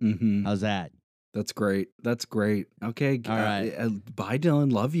so. Mm-hmm. How's that? That's great. That's great. Okay. All right. Bye,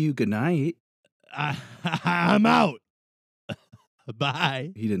 Dylan. Love you. Good night. I'm out.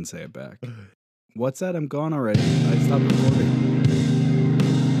 Bye. He didn't say it back. What's that? I'm gone already. I stopped recording.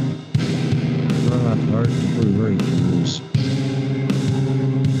 Rock Hard Reviews.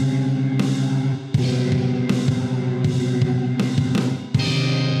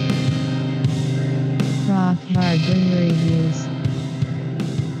 Rock Hard Reviews.